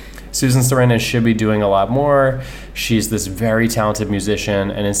 okay, Susan Sarandon should be doing a lot more. She's this very talented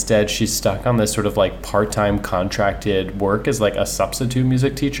musician, and instead she's stuck on this sort of like part-time contracted work as like a substitute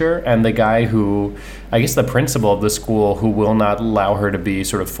music teacher. And the guy who, I guess the principal of the school, who will not allow her to be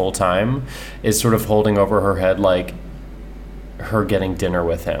sort of full-time, is sort of holding over her head like her getting dinner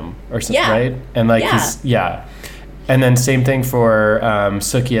with him or something, right? And like And then same thing for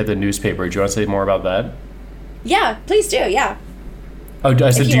Sookie at the newspaper. Do you want to say more about that? Yeah, please do. Yeah. Oh,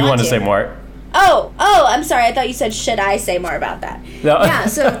 I said, do you want to say more? Oh, I'm sorry. I thought you said, should I say more about that? No. Yeah,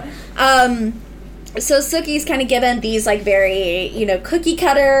 so Sookie's kind of given these, like, very, cookie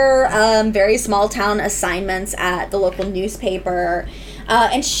cutter, very small town assignments at the local newspaper.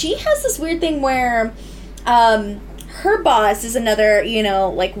 And she has this weird thing where her boss is another,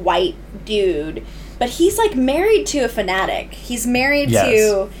 like, white dude. But he's, like, married to a fanatic. He's married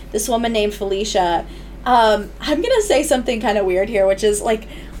to this woman named Felicia. I'm going to say something kind of weird here, which is, like,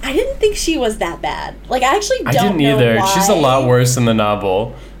 I didn't think she was that bad. Like, I actually don't know I didn't either. why. She's a lot worse in the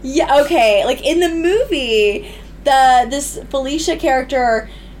novel. Yeah, okay. Like, in the movie, this Felicia character,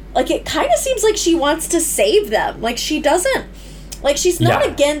 like, it kind of seems like she wants to save them. Like, she doesn't... Like, she's not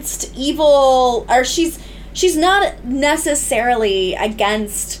against evil... Or she's not necessarily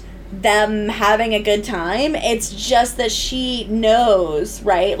against them having a good time. It's just that she knows,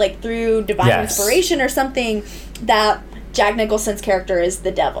 right, like through divine inspiration or something, that Jack Nicholson's character is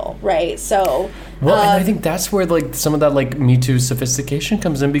the devil, right? So and I think that's where like some of that like Me Too sophistication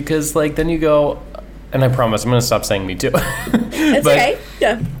comes in, because like then you go, and I promise I'm going to stop saying Me Too. It's okay.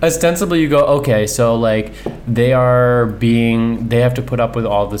 Yeah. Ostensibly you go, okay, so like they have to put up with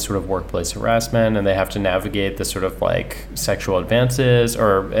all this sort of workplace harassment, and they have to navigate the sort of like sexual advances,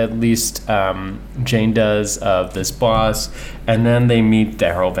 or at least Jane does, of this boss. And then they meet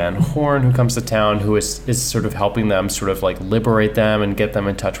Daryl Van Horn, who comes to town, who is sort of helping them sort of like liberate them and get them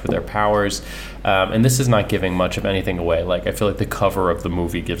in touch with their powers. And this is not giving much of anything away. Like, I feel like the cover of the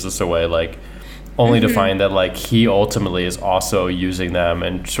movie gives us away, like, only to find that like he ultimately is also using them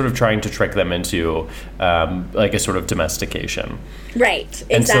and sort of trying to trick them into like a sort of domestication. Right,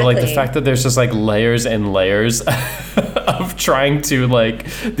 exactly. And so like the fact that there's just like layers and layers of trying to like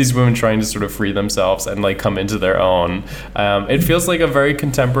these women trying to sort of free themselves and like come into their own, it feels like a very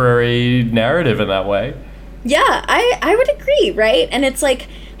contemporary narrative in that way. Yeah, I would agree, right? And it's like,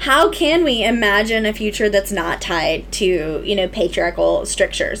 how can we imagine a future that's not tied to, patriarchal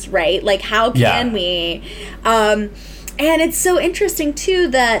strictures, right? Like, how can we? And it's so interesting, too,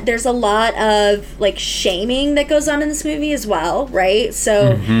 that there's a lot of, like, shaming that goes on in this movie as well, right?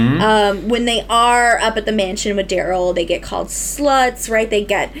 So when they are up at the mansion with Daryl, they get called sluts, right? They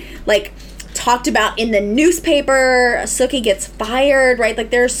get, like, talked about in the newspaper. Sookie gets fired, right?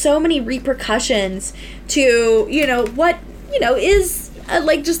 Like, there are so many repercussions to, what, is...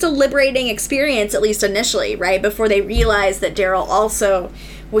 like just a liberating experience, at least initially, right? Before they realize that Daryl also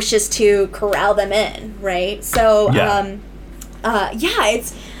wishes to corral them in, right? So,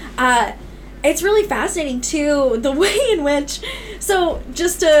 it's really fascinating too, the way in which, so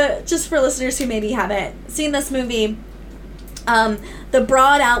just for listeners who maybe haven't seen this movie, the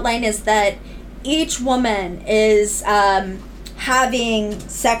broad outline is that each woman is having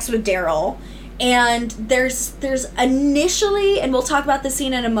sex with Daryl. And there's initially, and we'll talk about the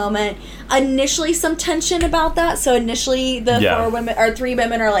scene in a moment, initially some tension about that. So initially the three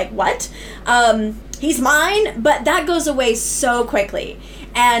women are like, what? He's mine? But that goes away so quickly.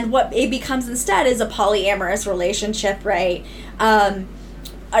 And what it becomes instead is a polyamorous relationship, right?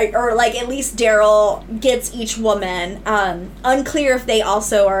 or like at least Daryl gets each woman. Unclear if they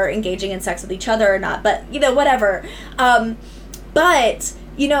also are engaging in sex with each other or not, but whatever. But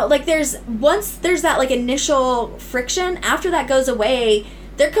like once there's that like initial friction, after that goes away,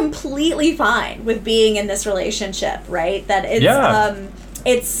 they're completely fine with being in this relationship, right? That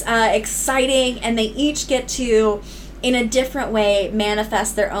it's exciting, and they each get to, in a different way,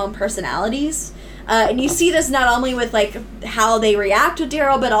 manifest their own personalities. And you see this not only with like how they react with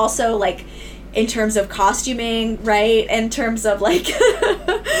Daryl, but also like in terms of costuming, right? In terms of like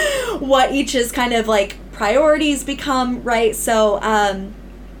what each's kind of like priorities become, right? So I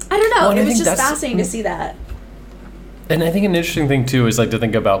don't know. Well, it was just fascinating to see that. And I think an interesting thing too is like to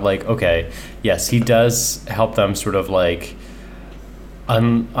think about like, okay, yes, he does help them sort of like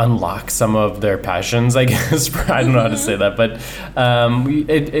unlock some of their passions, I guess. I don't know how to say that, but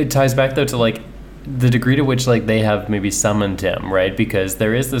it ties back though to like the degree to which like they have maybe summoned him, right? Because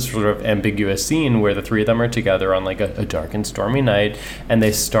there is this sort of ambiguous scene where the three of them are together on like a dark and stormy night, and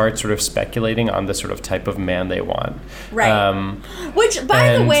they start sort of speculating on the sort of type of man they want, right? Which,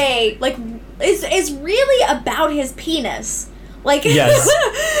 by the way, like is really about his penis. Like, yes.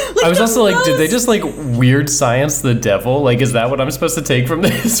 Like I was also like, did they just like weird science the devil? Like, is that what I'm supposed to take from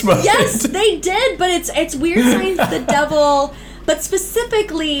this moment? Yes, they did, but it's weird science the devil, but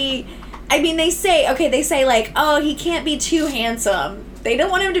specifically, I mean, they say like, oh, he can't be too handsome. They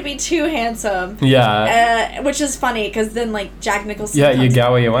don't want him to be too handsome. Yeah. Which is funny because then like Jack Nicholson. Yeah, you got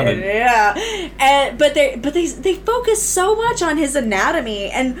what you wanted. Yeah. But they focus so much on his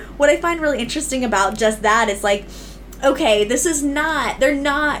anatomy, and what I find really interesting about just that is like, okay, they're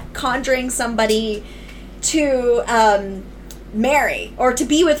not conjuring somebody to marry or to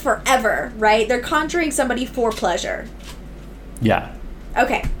be with forever, right? They're conjuring somebody for pleasure. Yeah.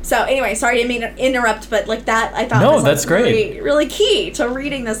 Okay, so anyway, sorry, I didn't mean to interrupt, but like that, I thought was that's great. Really, really key to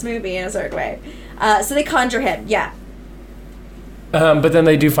reading this movie in a certain way. So they conjure him, yeah. But then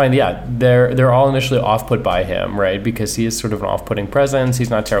they do find, they're all initially off-put by him, right? Because he is sort of an off-putting presence. He's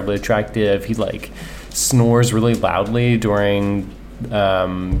not terribly attractive. He like snores really loudly during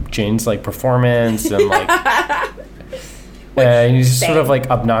Jane's like performance, and like. And he's sort of like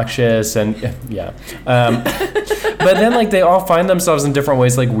obnoxious, and yeah. But then like they all find themselves in different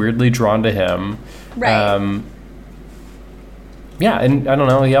ways like weirdly drawn to him. Right. Yeah, and I don't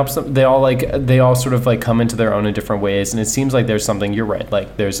know, he helps them. They all sort of like come into their own in different ways, and it seems like there's something, you're right,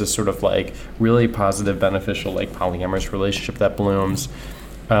 like there's this sort of like really positive, beneficial like polyamorous relationship that blooms.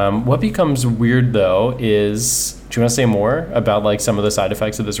 What becomes weird though is, do you want to say more about like some of the side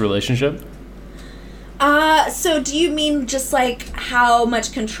effects of this relationship? So do you mean just like how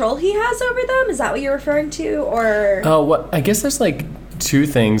much control he has over them? Is that what you're referring to, or? Oh, well, I guess there's like two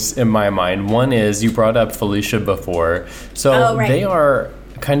things in my mind. One is, you brought up Felicia before. So right. They are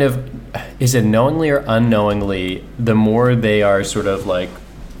kind of, is it knowingly or unknowingly, the more they are sort of like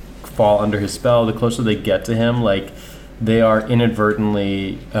fall under his spell, the closer they get to him, like they are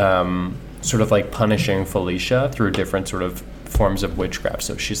inadvertently sort of like punishing Felicia through different sort of forms of witchcraft.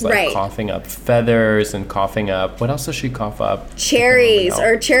 So she's like coughing up feathers and coughing up, what else does she cough up? Cherries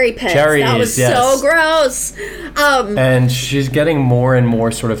or cherry pits. Cherries, that was yes. so gross. And she's getting more and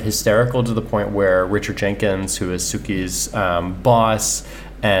more sort of hysterical to the point where Richard Jenkins, who is Suki's boss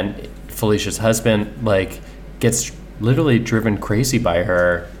and Felicia's husband, like gets literally driven crazy by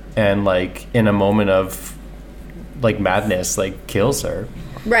her, and like in a moment of like madness, like kills her.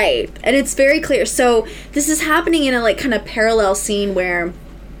 Right. And it's very clear. So this is happening in a like kind of parallel scene where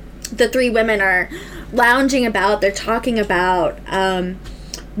the three women are lounging about. They're talking about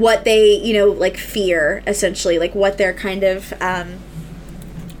what they, like fear, essentially, like what their kind of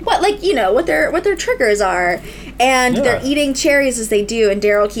what their triggers are. And they're eating cherries as they do, and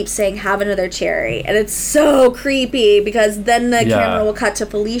Daryl keeps saying, "Have another cherry." And it's so creepy because then the camera will cut to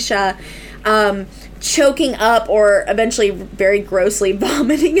Felicia choking up, or eventually very grossly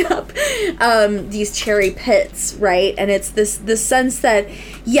vomiting up these cherry pits, right? And it's this sense that,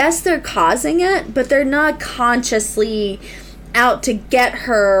 yes, they're causing it, but they're not consciously out to get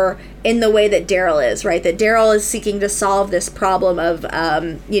her in the way that Daryl is, right? That Daryl is seeking to solve this problem of,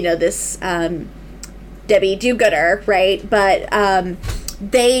 this Debbie do-gooder, right? But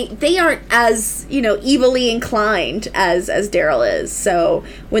they aren't as, evilly inclined as Daryl is. So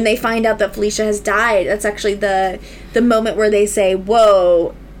when they find out that Felicia has died, that's actually the moment where they say,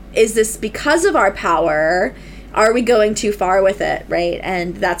 whoa, is this because of our power? Are we going too far with it, right?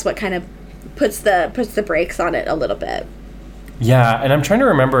 And that's what kind of puts the brakes on it a little bit. Yeah, and I'm trying to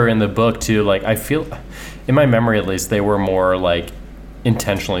remember in the book too, like I feel, in my memory at least, they were more like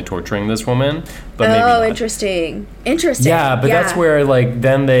intentionally torturing this woman, but maybe not. Interesting. Yeah, but that's where, like,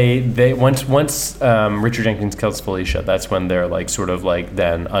 then they once Richard Jenkins kills Felicia, that's when they're, like, sort of, like,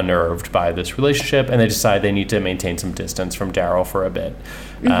 then unnerved by this relationship, and they decide they need to maintain some distance from Daryl for a bit.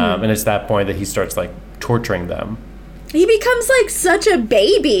 And it's that point that he starts, like, torturing them. He becomes, like, such a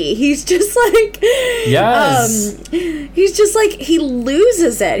baby. He's just, like... Yes. He's just, like, he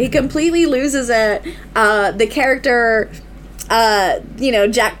loses it. He completely loses it. The character,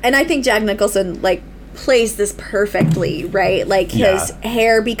 Jack... And I think Jack Nicholson, like, plays this perfectly, right? Like, his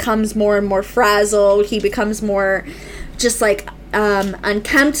hair becomes more and more frazzled. He becomes more just, like,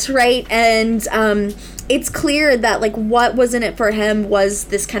 unkempt, right? And it's clear that, like, what was in it for him was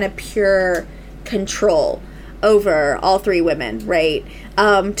this kind of pure control over all three women, right?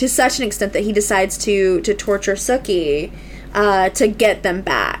 To such an extent that he decides to torture Sookie to get them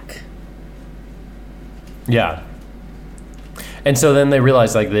back. Yeah. And so then they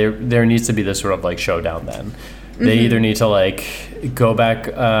realize, like, there needs to be this sort of, like, showdown then. They either need to, like, go back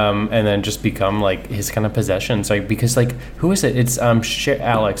and then just become, like, his kind of possessions. Like, because, like, who is it? It's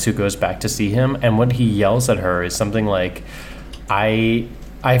Alex who goes back to see him, and what he yells at her is something like,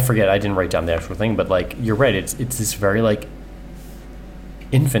 I forget, I didn't write down the actual thing, but, like, you're right, it's this very, like,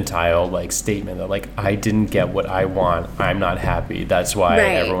 infantile, like, statement that, like, I didn't get what I want, I'm not happy, that's why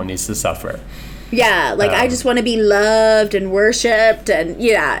everyone needs to suffer. Yeah, like, I just want to be loved and worshipped and,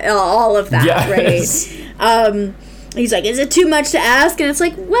 all of that, yes. Right? He's like, is it too much to ask? And it's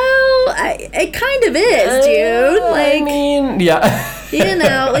like, well, it kind of is, dude. Like, I mean,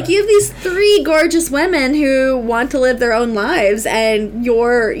 yeah. Like, you have these three gorgeous women who want to live their own lives, and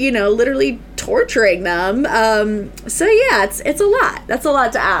you're, literally torturing them. So, yeah, it's a lot. That's a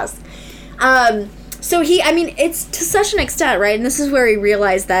lot to ask. So it's to such an extent, right? And this is where he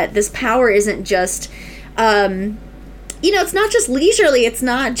realized that this power isn't just, it's not just leisurely. It's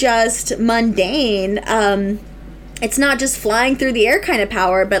not just mundane. It's not just flying through the air kind of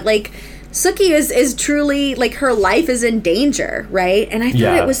power, but, like, Sookie is truly, like, her life is in danger, right? And I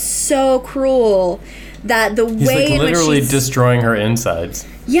thought it was so cruel that the He's, way like, in which literally destroying her insides.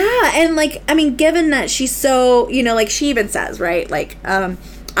 Yeah, and, like, I mean, given that she's so, like, she even says, right, like,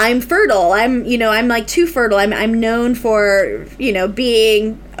 I'm fertile. I'm like, too fertile. I'm known for,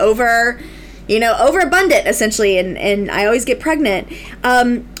 being overabundant, essentially, and I always get pregnant.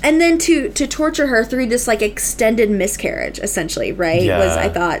 And then to torture her through this, like, extended miscarriage, essentially, right? Was, I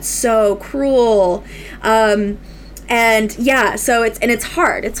thought, so cruel. So it's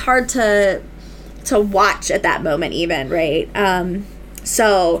hard. It's hard to watch at that moment even, right?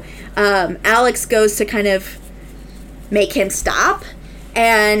 Alex goes to kind of make him stop.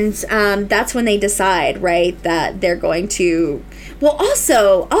 And that's when they decide, right, that they're going to... Well,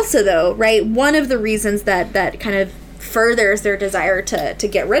 also though, right, one of the reasons that kind of furthers their desire to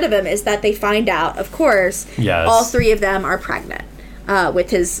get rid of him is that they find out, of course, all three of them are pregnant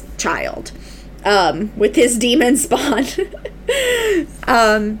with his child, with his demon spawn.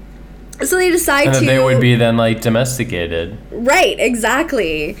 So they decide and they would be then, like, domesticated. Right,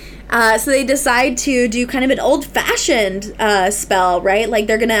 exactly. So they decide to do kind of an old-fashioned spell, right? Like,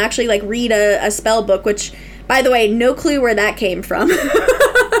 they're going to actually, like, read a spell book, which, by the way, no clue where that came from.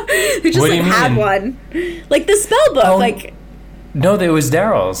 Who just, like, had one. Like, the spell book, like... No, it was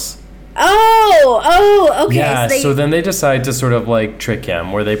Daryl's. Oh, okay. Yeah, so then they decide to sort of, like, trick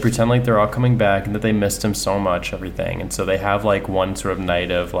him, where they pretend like they're all coming back and that they missed him so much, everything. And so they have, like, one sort of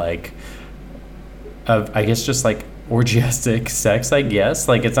night of, like... I guess just, like, orgiastic sex, I guess.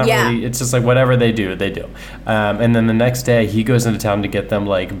 Like, it's not really, it's just like whatever they do. And then the next day he goes into town to get them,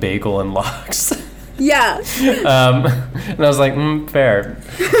 like, bagel and lox. Yeah. And I was like, fair.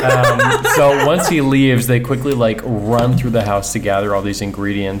 So once he leaves, they quickly, like, run through the house to gather all these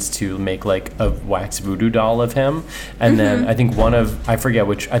ingredients to make, like, a wax voodoo doll of him. And then I think I forget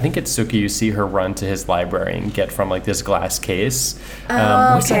which, I think it's Sookie, you see her run to his library and get from, like, this glass case.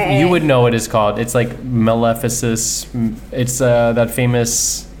 What's that? You would know what it's called. It's like Maleficus. It's that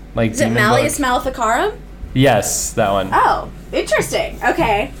famous, like, is it Malleus Maleficarum? Yes, that one. Oh, interesting.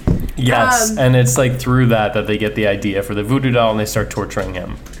 Okay. Yes, and it's, like, through that they get the idea for the voodoo doll and they start torturing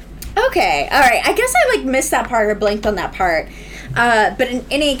him. Okay, all right. I guess I, like, missed that part or blanked on that part. But in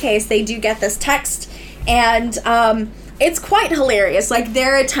any case, they do get this text, and it's quite hilarious. Like,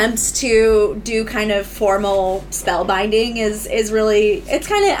 their attempts to do kind of formal spellbinding is really... It's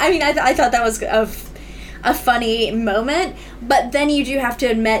kind of... I mean, I thought that was a funny moment, but then you do have to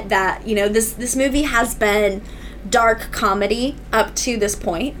admit that, this movie has been dark comedy up to this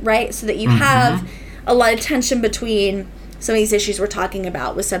point, right? So that you have a lot of tension between some of these issues we're talking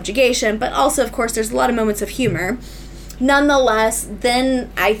about with subjugation, but also, of course, there's a lot of moments of humor. nonetheless, then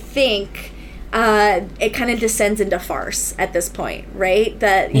I think it kind of descends into farce at this point, right?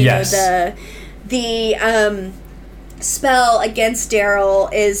 That, you know, the spell against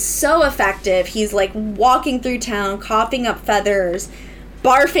Daryl is so effective. He's like walking through town, coughing up feathers,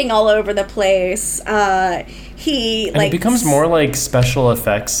 barfing all over the place. It becomes more like special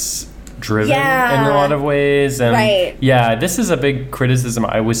effects driven in a lot of ways, and this is a big criticism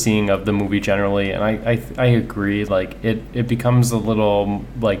I was seeing of the movie generally, and I agree. Like it becomes a little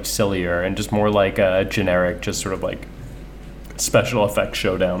like sillier and just more like a generic, just sort of like special effects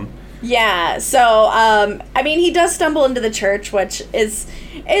showdown. Yeah, so, I mean, he does stumble into the church, which is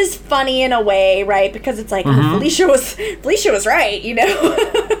funny in a way, right? Because it's like, Felicia was right, you know?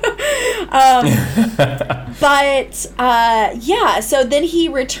 So then he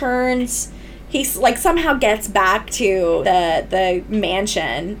returns, he's, like, somehow gets back to the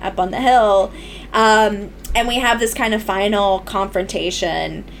mansion up on the hill, and we have this kind of final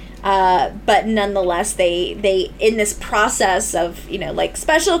confrontation. But nonetheless, they in this process of, you know, like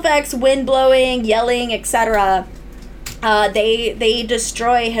special effects, wind blowing, yelling, etc. They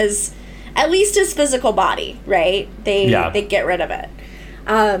destroy at least his physical body, right? They get rid of it.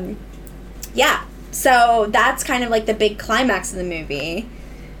 So that's kind of like the big climax of the movie.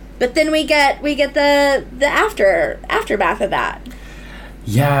 But then we get the aftermath of that.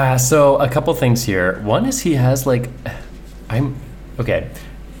 Yeah. So a couple things here. One is he has like,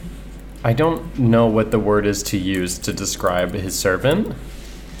 I don't know what the word is to use to describe his servant.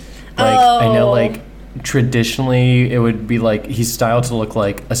 Like, I know, like, traditionally it would be like he's styled to look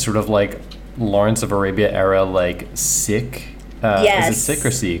like a sort of like Lawrence of Arabia era, like Sikh. Yes. Is it Sikh or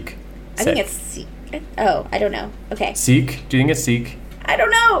Sikh? I think it's Sikh. Oh, I don't know. Okay. Sikh? Do you think it's Sikh? I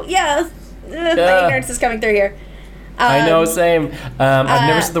don't know. Yeah. My ignorance is coming through here. I know, same. I've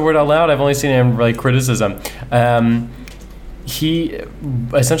never said the word out loud. I've only seen it in like criticism. He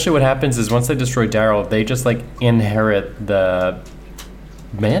essentially, what happens is once they destroy Daryl, they just like inherit the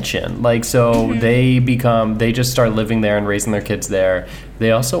mansion. Like, so they just start living there and raising their kids there.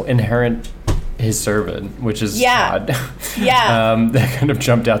 They also inherit his servant, which is odd. Yeah. That kind of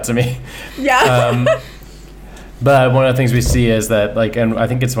jumped out to me. Yeah. But one of the things we see is that, like, and I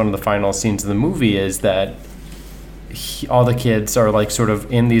think it's one of the final scenes of the movie, is that all the kids are like sort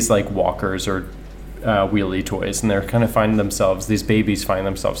of in these like walkers or wheelie toys, and they're kind of these babies find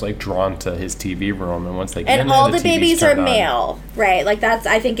themselves like drawn to his TV room, and once they get in there, all the babies are male, right? Like, that's,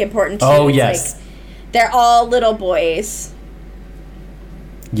 I think, important too. Oh, yes. Like, they're all little boys.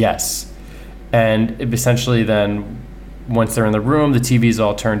 Yes. And essentially then, once they're in the room, the TV's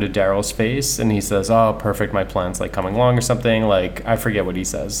all turned to Daryl's face, and he says, "Oh, perfect, my plan's like coming along," or something. Like, I forget what he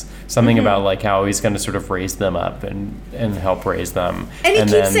says. Something about like how he's going to sort of raise them up and help raise them. And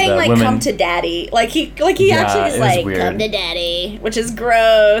he keeps saying like, "Come to daddy." Like he actually is like, weird. "Come to daddy," which is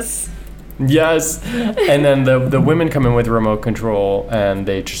gross. Yes. And then the women come in with remote control, and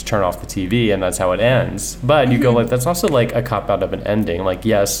they just turn off the TV, and that's how it ends. But you go like, that's also like a cop out of an ending. Like,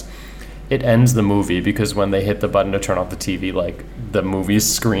 yes, it ends the movie because when they hit the button to turn off the TV, like the movie's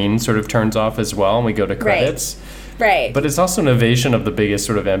screen sort of turns off as well, and we go to credits. Right. But it's also an evasion of the biggest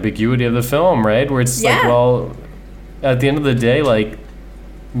sort of ambiguity of the film, right? Where it's like, well, at the end of the day, like,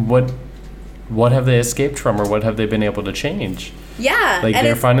 what have they escaped from, or what have they been able to change? Yeah. Like,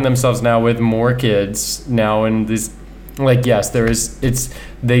 they're finding themselves now with more kids now in this, like, yes,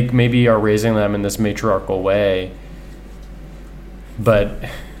 they maybe are raising them in this matriarchal way, but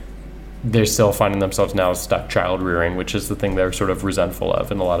they're still finding themselves now stuck child rearing, which is the thing they're sort of resentful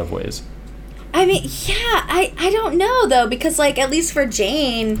of in a lot of ways. I mean, yeah, I don't know though, because like, at least for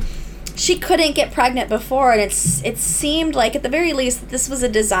Jane, she couldn't get pregnant before, and it seemed like at the very least that this was a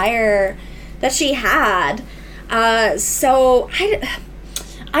desire that she had. So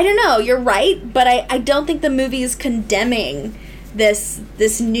I don't know, you're right, but I don't think the movie is condemning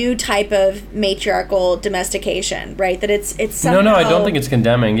this new type of matriarchal domestication, right? That it's somehow, no, I don't think it's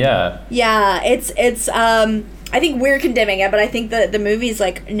condemning. Yeah, it's I think we're condemning it, but I think the movie's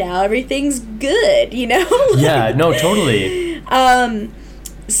like, now everything's good, you know? Like, yeah, no, totally.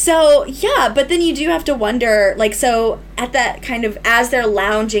 So yeah, but then you do have to wonder, like, so at that kind of, as they're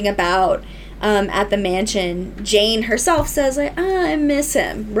lounging about at the mansion, Jane herself says like, I miss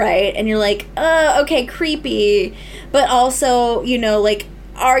him, right? And you're like, okay, creepy. But also, you know, like,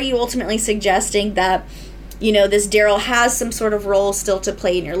 are you ultimately suggesting that, you know, this Daryl has some sort of role still to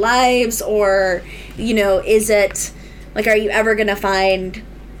play in your lives? Or, you know, is it, like, are you ever going to find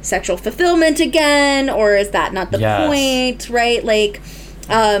sexual fulfillment again? Or is that not the point, right? Like,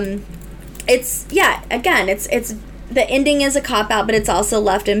 it's, yeah, again, it's the ending is a cop-out, but it's also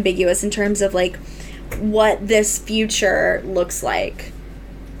left ambiguous in terms of, like, what this future looks like.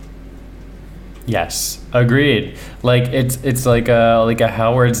 Yes, agreed. Like it's like a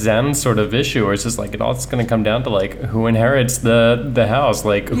Howard Zinn sort of issue, where it's just like it's going to come down to like who inherits the house.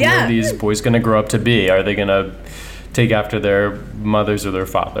 Like who are these boys going to grow up to be? Are they going to take after their mothers or their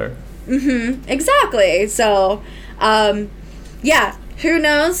father? Mm-hmm. Exactly. So, yeah, who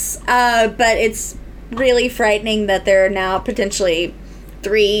knows? But it's really frightening that there are now potentially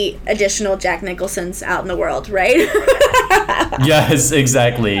 3 additional Jack Nicholsons out in the world, right? Yes,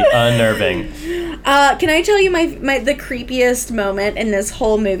 exactly. Unnerving. Can I tell you the creepiest moment in this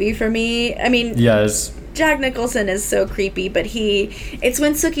whole movie for me? I mean, yes, Jack Nicholson is so creepy, but it's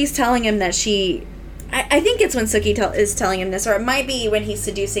when Sookie's telling him that I think it's when Sookie is telling him this, or it might be when he's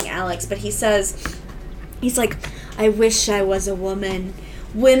seducing Alex, but he's like, I wish I was a woman.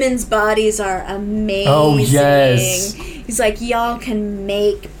 Women's bodies are amazing. Oh, yes. He's like, y'all can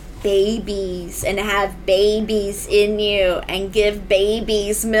make babies and have babies in you and give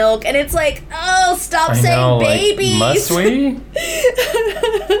babies milk. And it's like, oh, stop saying babies. Like, must we?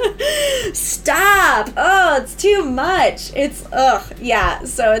 Stop. Oh, it's too much. It's, yeah.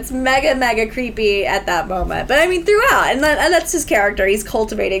 So it's mega, mega creepy at that moment. But I mean, throughout. And that's his character. He's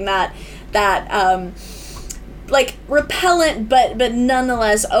cultivating that like repellent but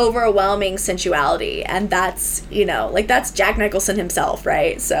nonetheless overwhelming sensuality, and that's that's Jack Nicholson himself,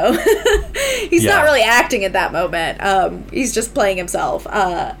 right? So he's not really acting at that moment. He's just playing himself.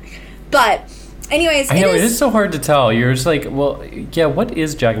 But anyways, I know it is so hard to tell. You're just like, well, yeah, what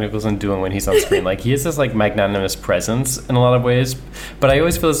is Jack Nicholson doing when he's on screen? Like, he has this like magnanimous presence in a lot of ways, but I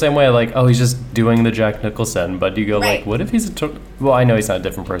always feel the same way. Like, oh, he's just doing the Jack Nicholson. But you go like, what if he's well, I know he's not a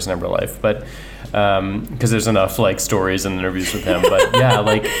different person in real life, but because there's enough like stories and interviews with him. But yeah,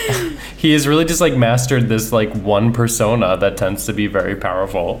 like he has really just like mastered this like one persona that tends to be very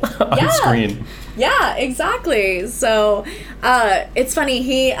powerful on screen. Yeah, exactly. So it's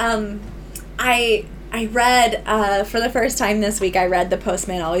funny. I read, for the first time this week, I read The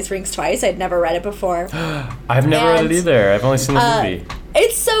Postman Always Rings Twice. I'd never read it before. I've never read it either. I've only seen the movie.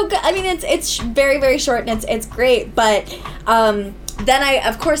 It's so good. I mean, it's very, very short, and it's great. But then I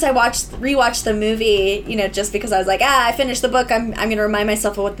rewatched the movie, just because I was like, I finished the book. I'm going to remind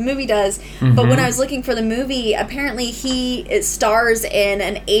myself of what the movie does. Mm-hmm. But when I was looking for the movie, apparently it stars in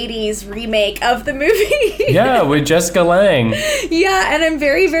an 80s remake of the movie. Yeah, with Jessica Lange. Yeah, and I'm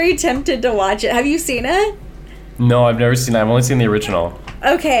very, very tempted to watch it. Have you seen it? No, I've never seen it. I've only seen the original.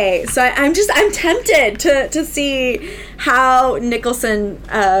 Okay, so I'm tempted to see how Nicholson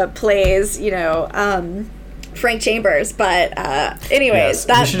plays, Frank Chambers, but anyways,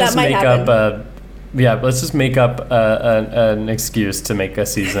 yes, that might happen. Let's just make up an excuse to make a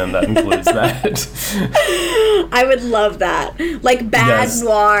season that includes that. I would love that, like Bad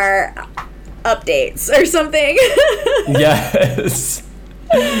Noir updates or something. Yes.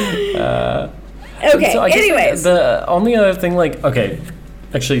 Okay. So anyways, the only other thing,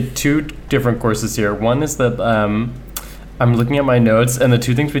 actually, 2 different courses here. One is that I'm looking at my notes, and the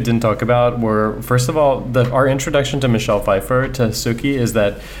 2 things we didn't talk about were, first of all, our introduction to Michelle Pfeiffer, to Sookie, is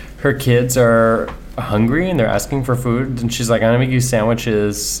that her kids are hungry and they're asking for food, and she's like, I'm gonna make you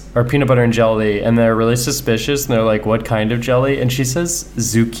sandwiches or peanut butter and jelly, and they're really suspicious, and they're like, what kind of jelly? And she says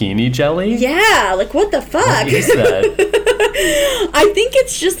zucchini jelly. Yeah, like what the fuck? What is that? I think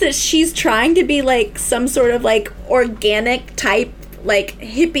it's just that she's trying to be like some sort of like organic type, like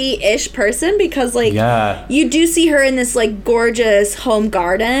hippie-ish person, because you do see her in this like gorgeous home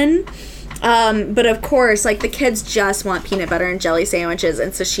garden, but of course like the kids just want peanut butter and jelly sandwiches,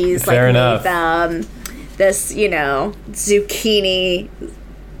 and so she's made them this zucchini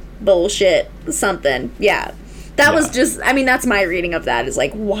bullshit something. That was just, I mean, that's my reading of that, is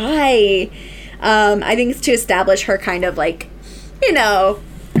like, why? I think it's to establish her kind of like,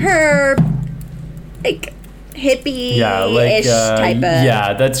 her like hippie-ish type of...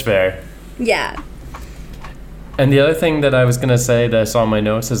 Yeah, that's fair. Yeah. And the other thing that I was going to say that I saw in my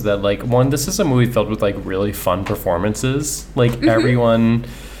notes is that, like, one, this is a movie filled with, like, really fun performances. Like, everyone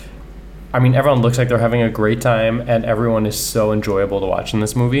looks like they're having a great time, and everyone is so enjoyable to watch in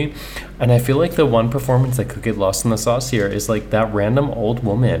this movie. And I feel like the one performance that could get lost in the sauce here is, like, that random old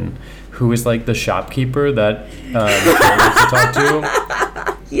woman who is, like, the shopkeeper that I like to talk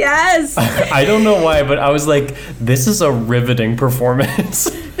to. Yes. I don't know why, but I was like, this is a riveting performance.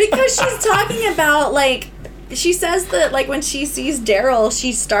 Because she's talking about, like, she says that, like, when she sees Daryl,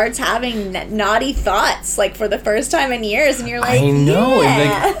 she starts having naughty thoughts, like, for the first time in years, and you're like, I know.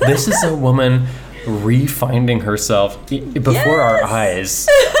 Yeah. Like, this is a woman refinding herself before our eyes.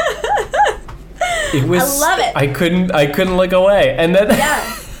 It was, I love it. I couldn't look away. And then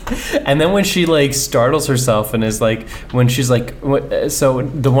And then when she like startles herself and is like, when she's like, so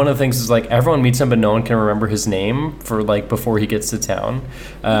the one of the things is like everyone meets him but no one can remember his name for like before he gets to town,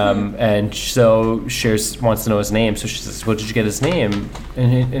 and so Cher wants to know his name, so she says, well, did you get his name?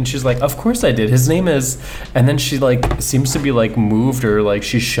 And she's like, of course I did, his name is, and then she like seems to be like moved, or like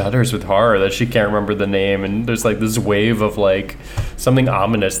she shudders with horror that she can't remember the name, and there's like this wave of like something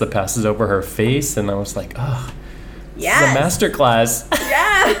ominous that passes over her face, and I was like, oh. Yes. It's a masterclass.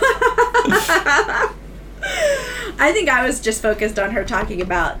 Yeah. I think I was just focused on her talking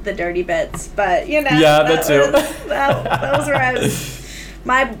about the dirty bits, but you know. Yeah, that too. That was where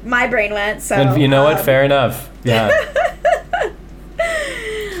my brain went. So. And you know what? Fair enough. Yeah.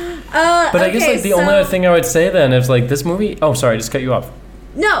 But I guess like the only other thing I would say then is like this movie. Oh, sorry, I just cut you off.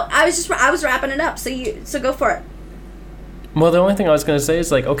 No, I was wrapping it up. So go for it. Well, the only thing I was going to say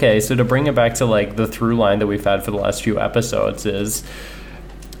is, like, okay, so to bring it back to, like, the through line that we've had for the last few episodes is,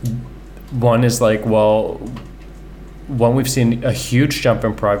 one is, like, well, one, we've seen a huge jump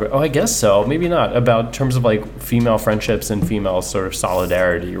in progress. Oh, I guess so. Maybe not. About terms of, like, female friendships and female sort of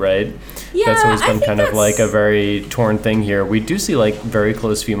solidarity, right? Yeah, that's always been kind of, like, a very torn thing here. We do see, like, very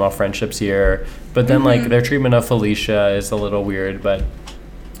close female friendships here, but then, like, their treatment of Felicia is a little weird, but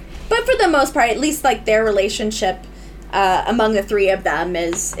for the most part, at least, like, their relationship among the three of them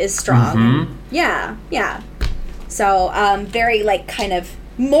is strong. Mm-hmm. Yeah. So, very, like, kind of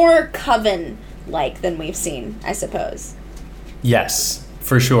more coven-like than we've seen, I suppose. Yes,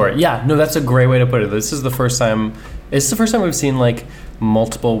 for sure. Yeah, no, that's a great way to put it. It's the first time we've seen, like,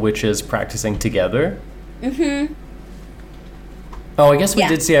 multiple witches practicing together. Mm-hmm. Oh, I guess we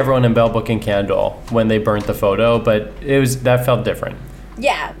did see everyone in Bell Book and Candle when they burnt the photo, but that felt different.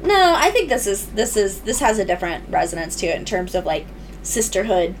 Yeah, no, I think this has a different resonance to it in terms of like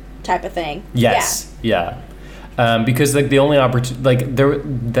sisterhood type of thing. Yes, yeah. Because like the only opportunity, like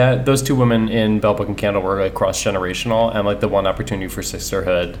those two women in Bell Book and Candle were like cross generational, and like the one opportunity for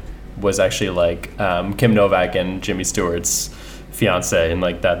sisterhood was actually like Kim Novak and Jimmy Stewart's fiance, and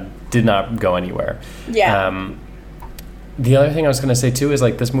like that did not go anywhere. Yeah. The other thing I was going to say too is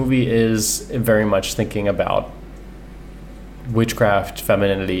like this movie is very much thinking about witchcraft,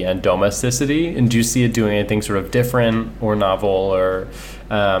 femininity, and domesticity. And do you see it doing anything sort of different or novel or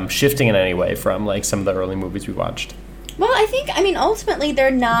shifting in any way from like some of the early movies we watched? Well, I mean, ultimately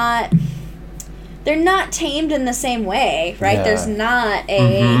they're not tamed in the same way, right? Yeah. There's not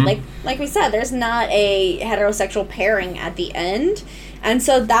a like we said, there's not a heterosexual pairing at the end. And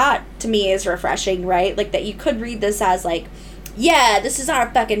so that to me is refreshing, right? Like that you could read this as like, yeah, this is our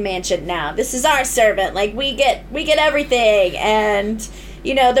fucking mansion now. This is our servant. Like we get everything. And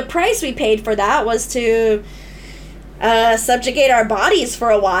you know, the price we paid for that was to subjugate our bodies for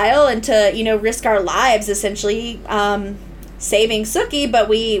a while and to, you know, risk our lives essentially saving Sookie, but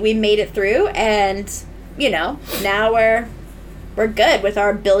we made it through, and you know, now we're good with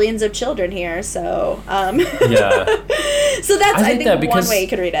our billions of children here. So yeah. So that's I think one way you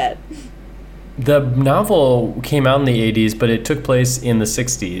could read it. The novel came out in the 80s, but it took place in the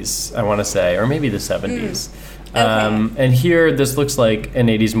 60s, I want to say, or maybe the 70s. Okay. And here, this looks like an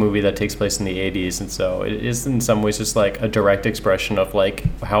 80s movie that takes place in the 80s, and so it is in some ways just like a direct expression of like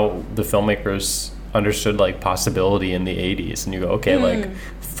how the filmmakers understood like possibility in the 80s. And you go, okay, like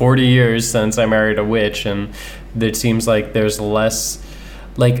 40 years since I married a witch, and it seems like there's less,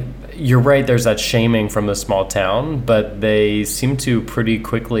 like, you're right, there's that shaming from the small town, but they seem to pretty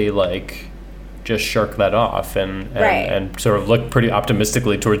quickly like just shirk that off and sort of look pretty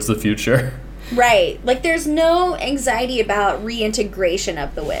optimistically towards the future. Right. Like there's no anxiety about reintegration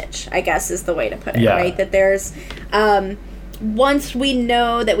of the witch, I guess is the way to put it, right? That there's once we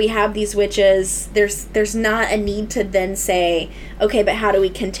know that we have these witches, there's not a need to then say, okay, but how do we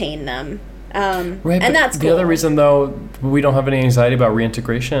contain them? Right, and that's the other reason though we don't have any anxiety about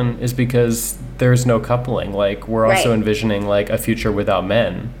reintegration is because there's no coupling. Like we're also envisioning like a future without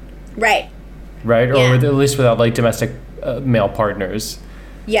men. Right, or at least without like domestic male partners.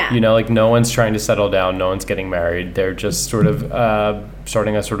 Yeah. You know, like no one's trying to settle down, no one's getting married. They're just sort of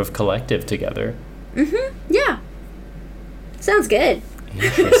starting a sort of collective together. Yeah. Sounds good.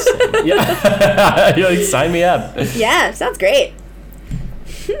 Interesting. Yeah. You're like, sign me up. Yeah, sounds great.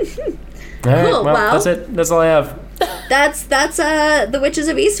 All right, cool. Well, that's it. That's all I have. That's The Witches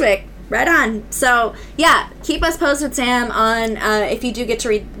of Eastwick. Right on. So, yeah, keep us posted, Sam, on if you do get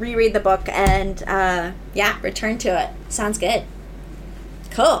to reread the book and, return to it. Sounds good.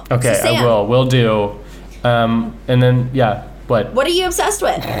 Cool. Okay, so, Sam, I will. Will do. And then, what? What are you obsessed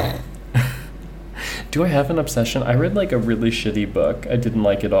with? Do I have an obsession? I read like a really shitty book. I didn't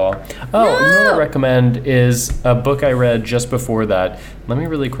like it all. Oh, No. you know what I recommend is a book I read just before that. Let me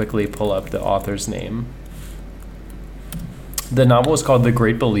really quickly pull up the author's name. The novel is called The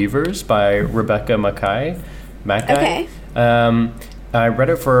Great Believers by Rebecca Mackay. Okay. I read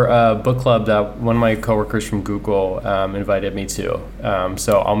it for a book club that one of my coworkers from Google invited me to.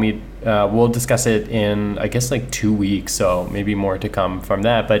 So we'll discuss it in, I guess, like 2 weeks, so maybe more to come from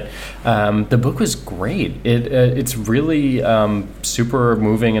that. But the book was great. It's really super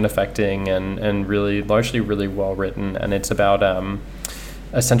moving and affecting and really, largely really well written. And it's about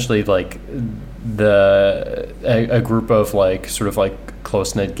essentially like a group of like sort of like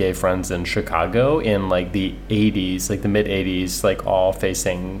close-knit gay friends in Chicago in like the 80s, like the mid 80s, like all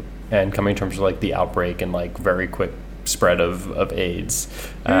facing and coming to terms with like the outbreak and like very quick spread of AIDS.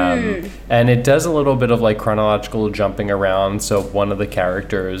 And it does a little bit of like chronological jumping around. So one of the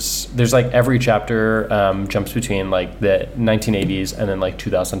characters, there's like every chapter jumps between like the 1980s and then like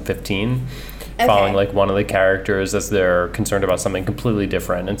 2015. Following like one of the characters as they're concerned about something completely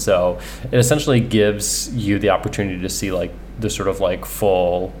different. And so it essentially gives you the opportunity to see like the sort of like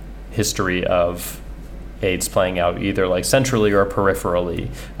full history of AIDS playing out either like centrally or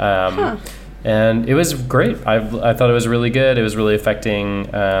peripherally. And it was great. I thought it was really good. It was really affecting.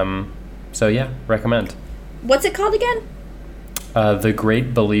 So yeah, recommend. What's it called again? The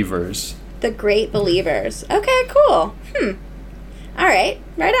Great Believers. The Great Believers. Okay, cool. All right,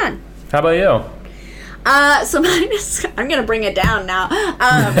 right on. How about you? So mine is, I'm gonna bring it down now.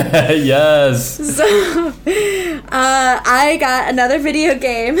 Yes. So, I got another video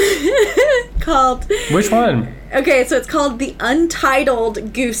game called. Which one? Okay, so it's called The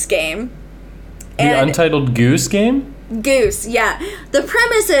Untitled Goose Game. The Untitled Goose Game? Goose, yeah. The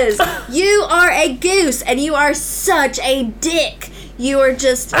premise is you are a goose and you are such a dick. You are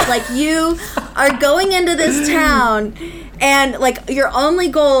just like, you are going into this town and like your only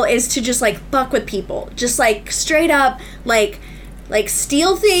goal is to just like fuck with people. Just like straight up like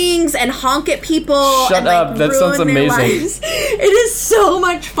steal things and honk at people. Shut and, up, that sounds amazing. Lives. It is so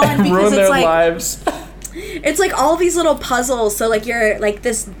much fun because ruin it's their like lives. it's like all these little puzzles. So like you're like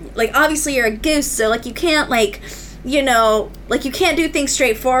this, like obviously you're a goose, so like you can't like, you know, like you can't do things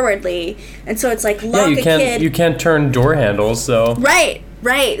straightforwardly, and so it's like lock a kid. You can't turn door handles, so right.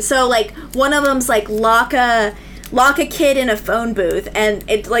 So like one of them's like lock a kid in a phone booth, and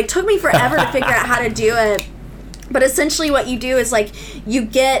it like took me forever to figure out how to do it. But essentially, what you do is like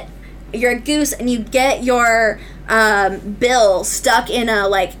you're a goose, and you get your bill stuck in a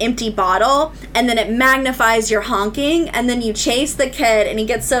like empty bottle, and then it magnifies your honking, and then you chase the kid, and he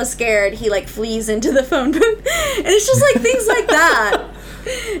gets so scared he like flees into the phone booth, and it's just like things like that,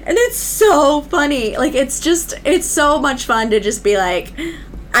 and it's so funny. Like it's so much fun to just be like,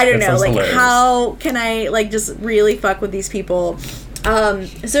 I don't know, like hilarious. How can I like just really fuck with these people? So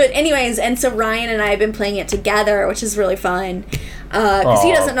anyways, and so Ryan and I have been playing it together, which is really fun. Because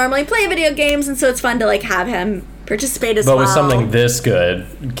he doesn't normally play video games, and so it's fun to like have him participate as well. But with something this good,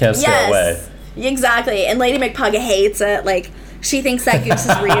 you can't stay away. Exactly. And Lady McPug hates it. Like, she thinks that goose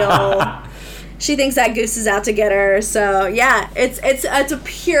is real. She thinks that goose is out to get her. So yeah, it's a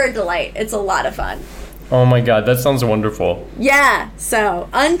pure delight. It's a lot of fun. Oh my god, that sounds wonderful. Yeah. So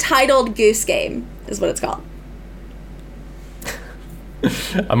Untitled Goose Game is what it's called.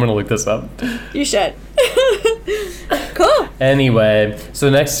 I'm gonna look this up. You should. Cool. Anyway, so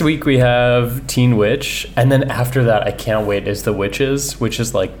next week we have Teen Witch, and then after that, I can't wait, is The Witches, which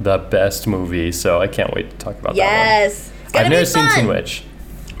is like the best movie, so I can't wait to talk about that one. Yes. I've never seen Teen Witch.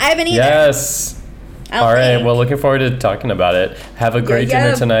 I haven't either. Yes. All right, well, looking forward to talking about it. Have a great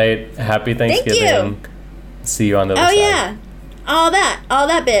dinner tonight. Happy Thanksgiving. Thank you. See you on the other side. Oh, yeah. All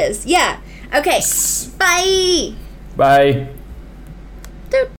that biz. Yeah. Okay. Bye. Bye.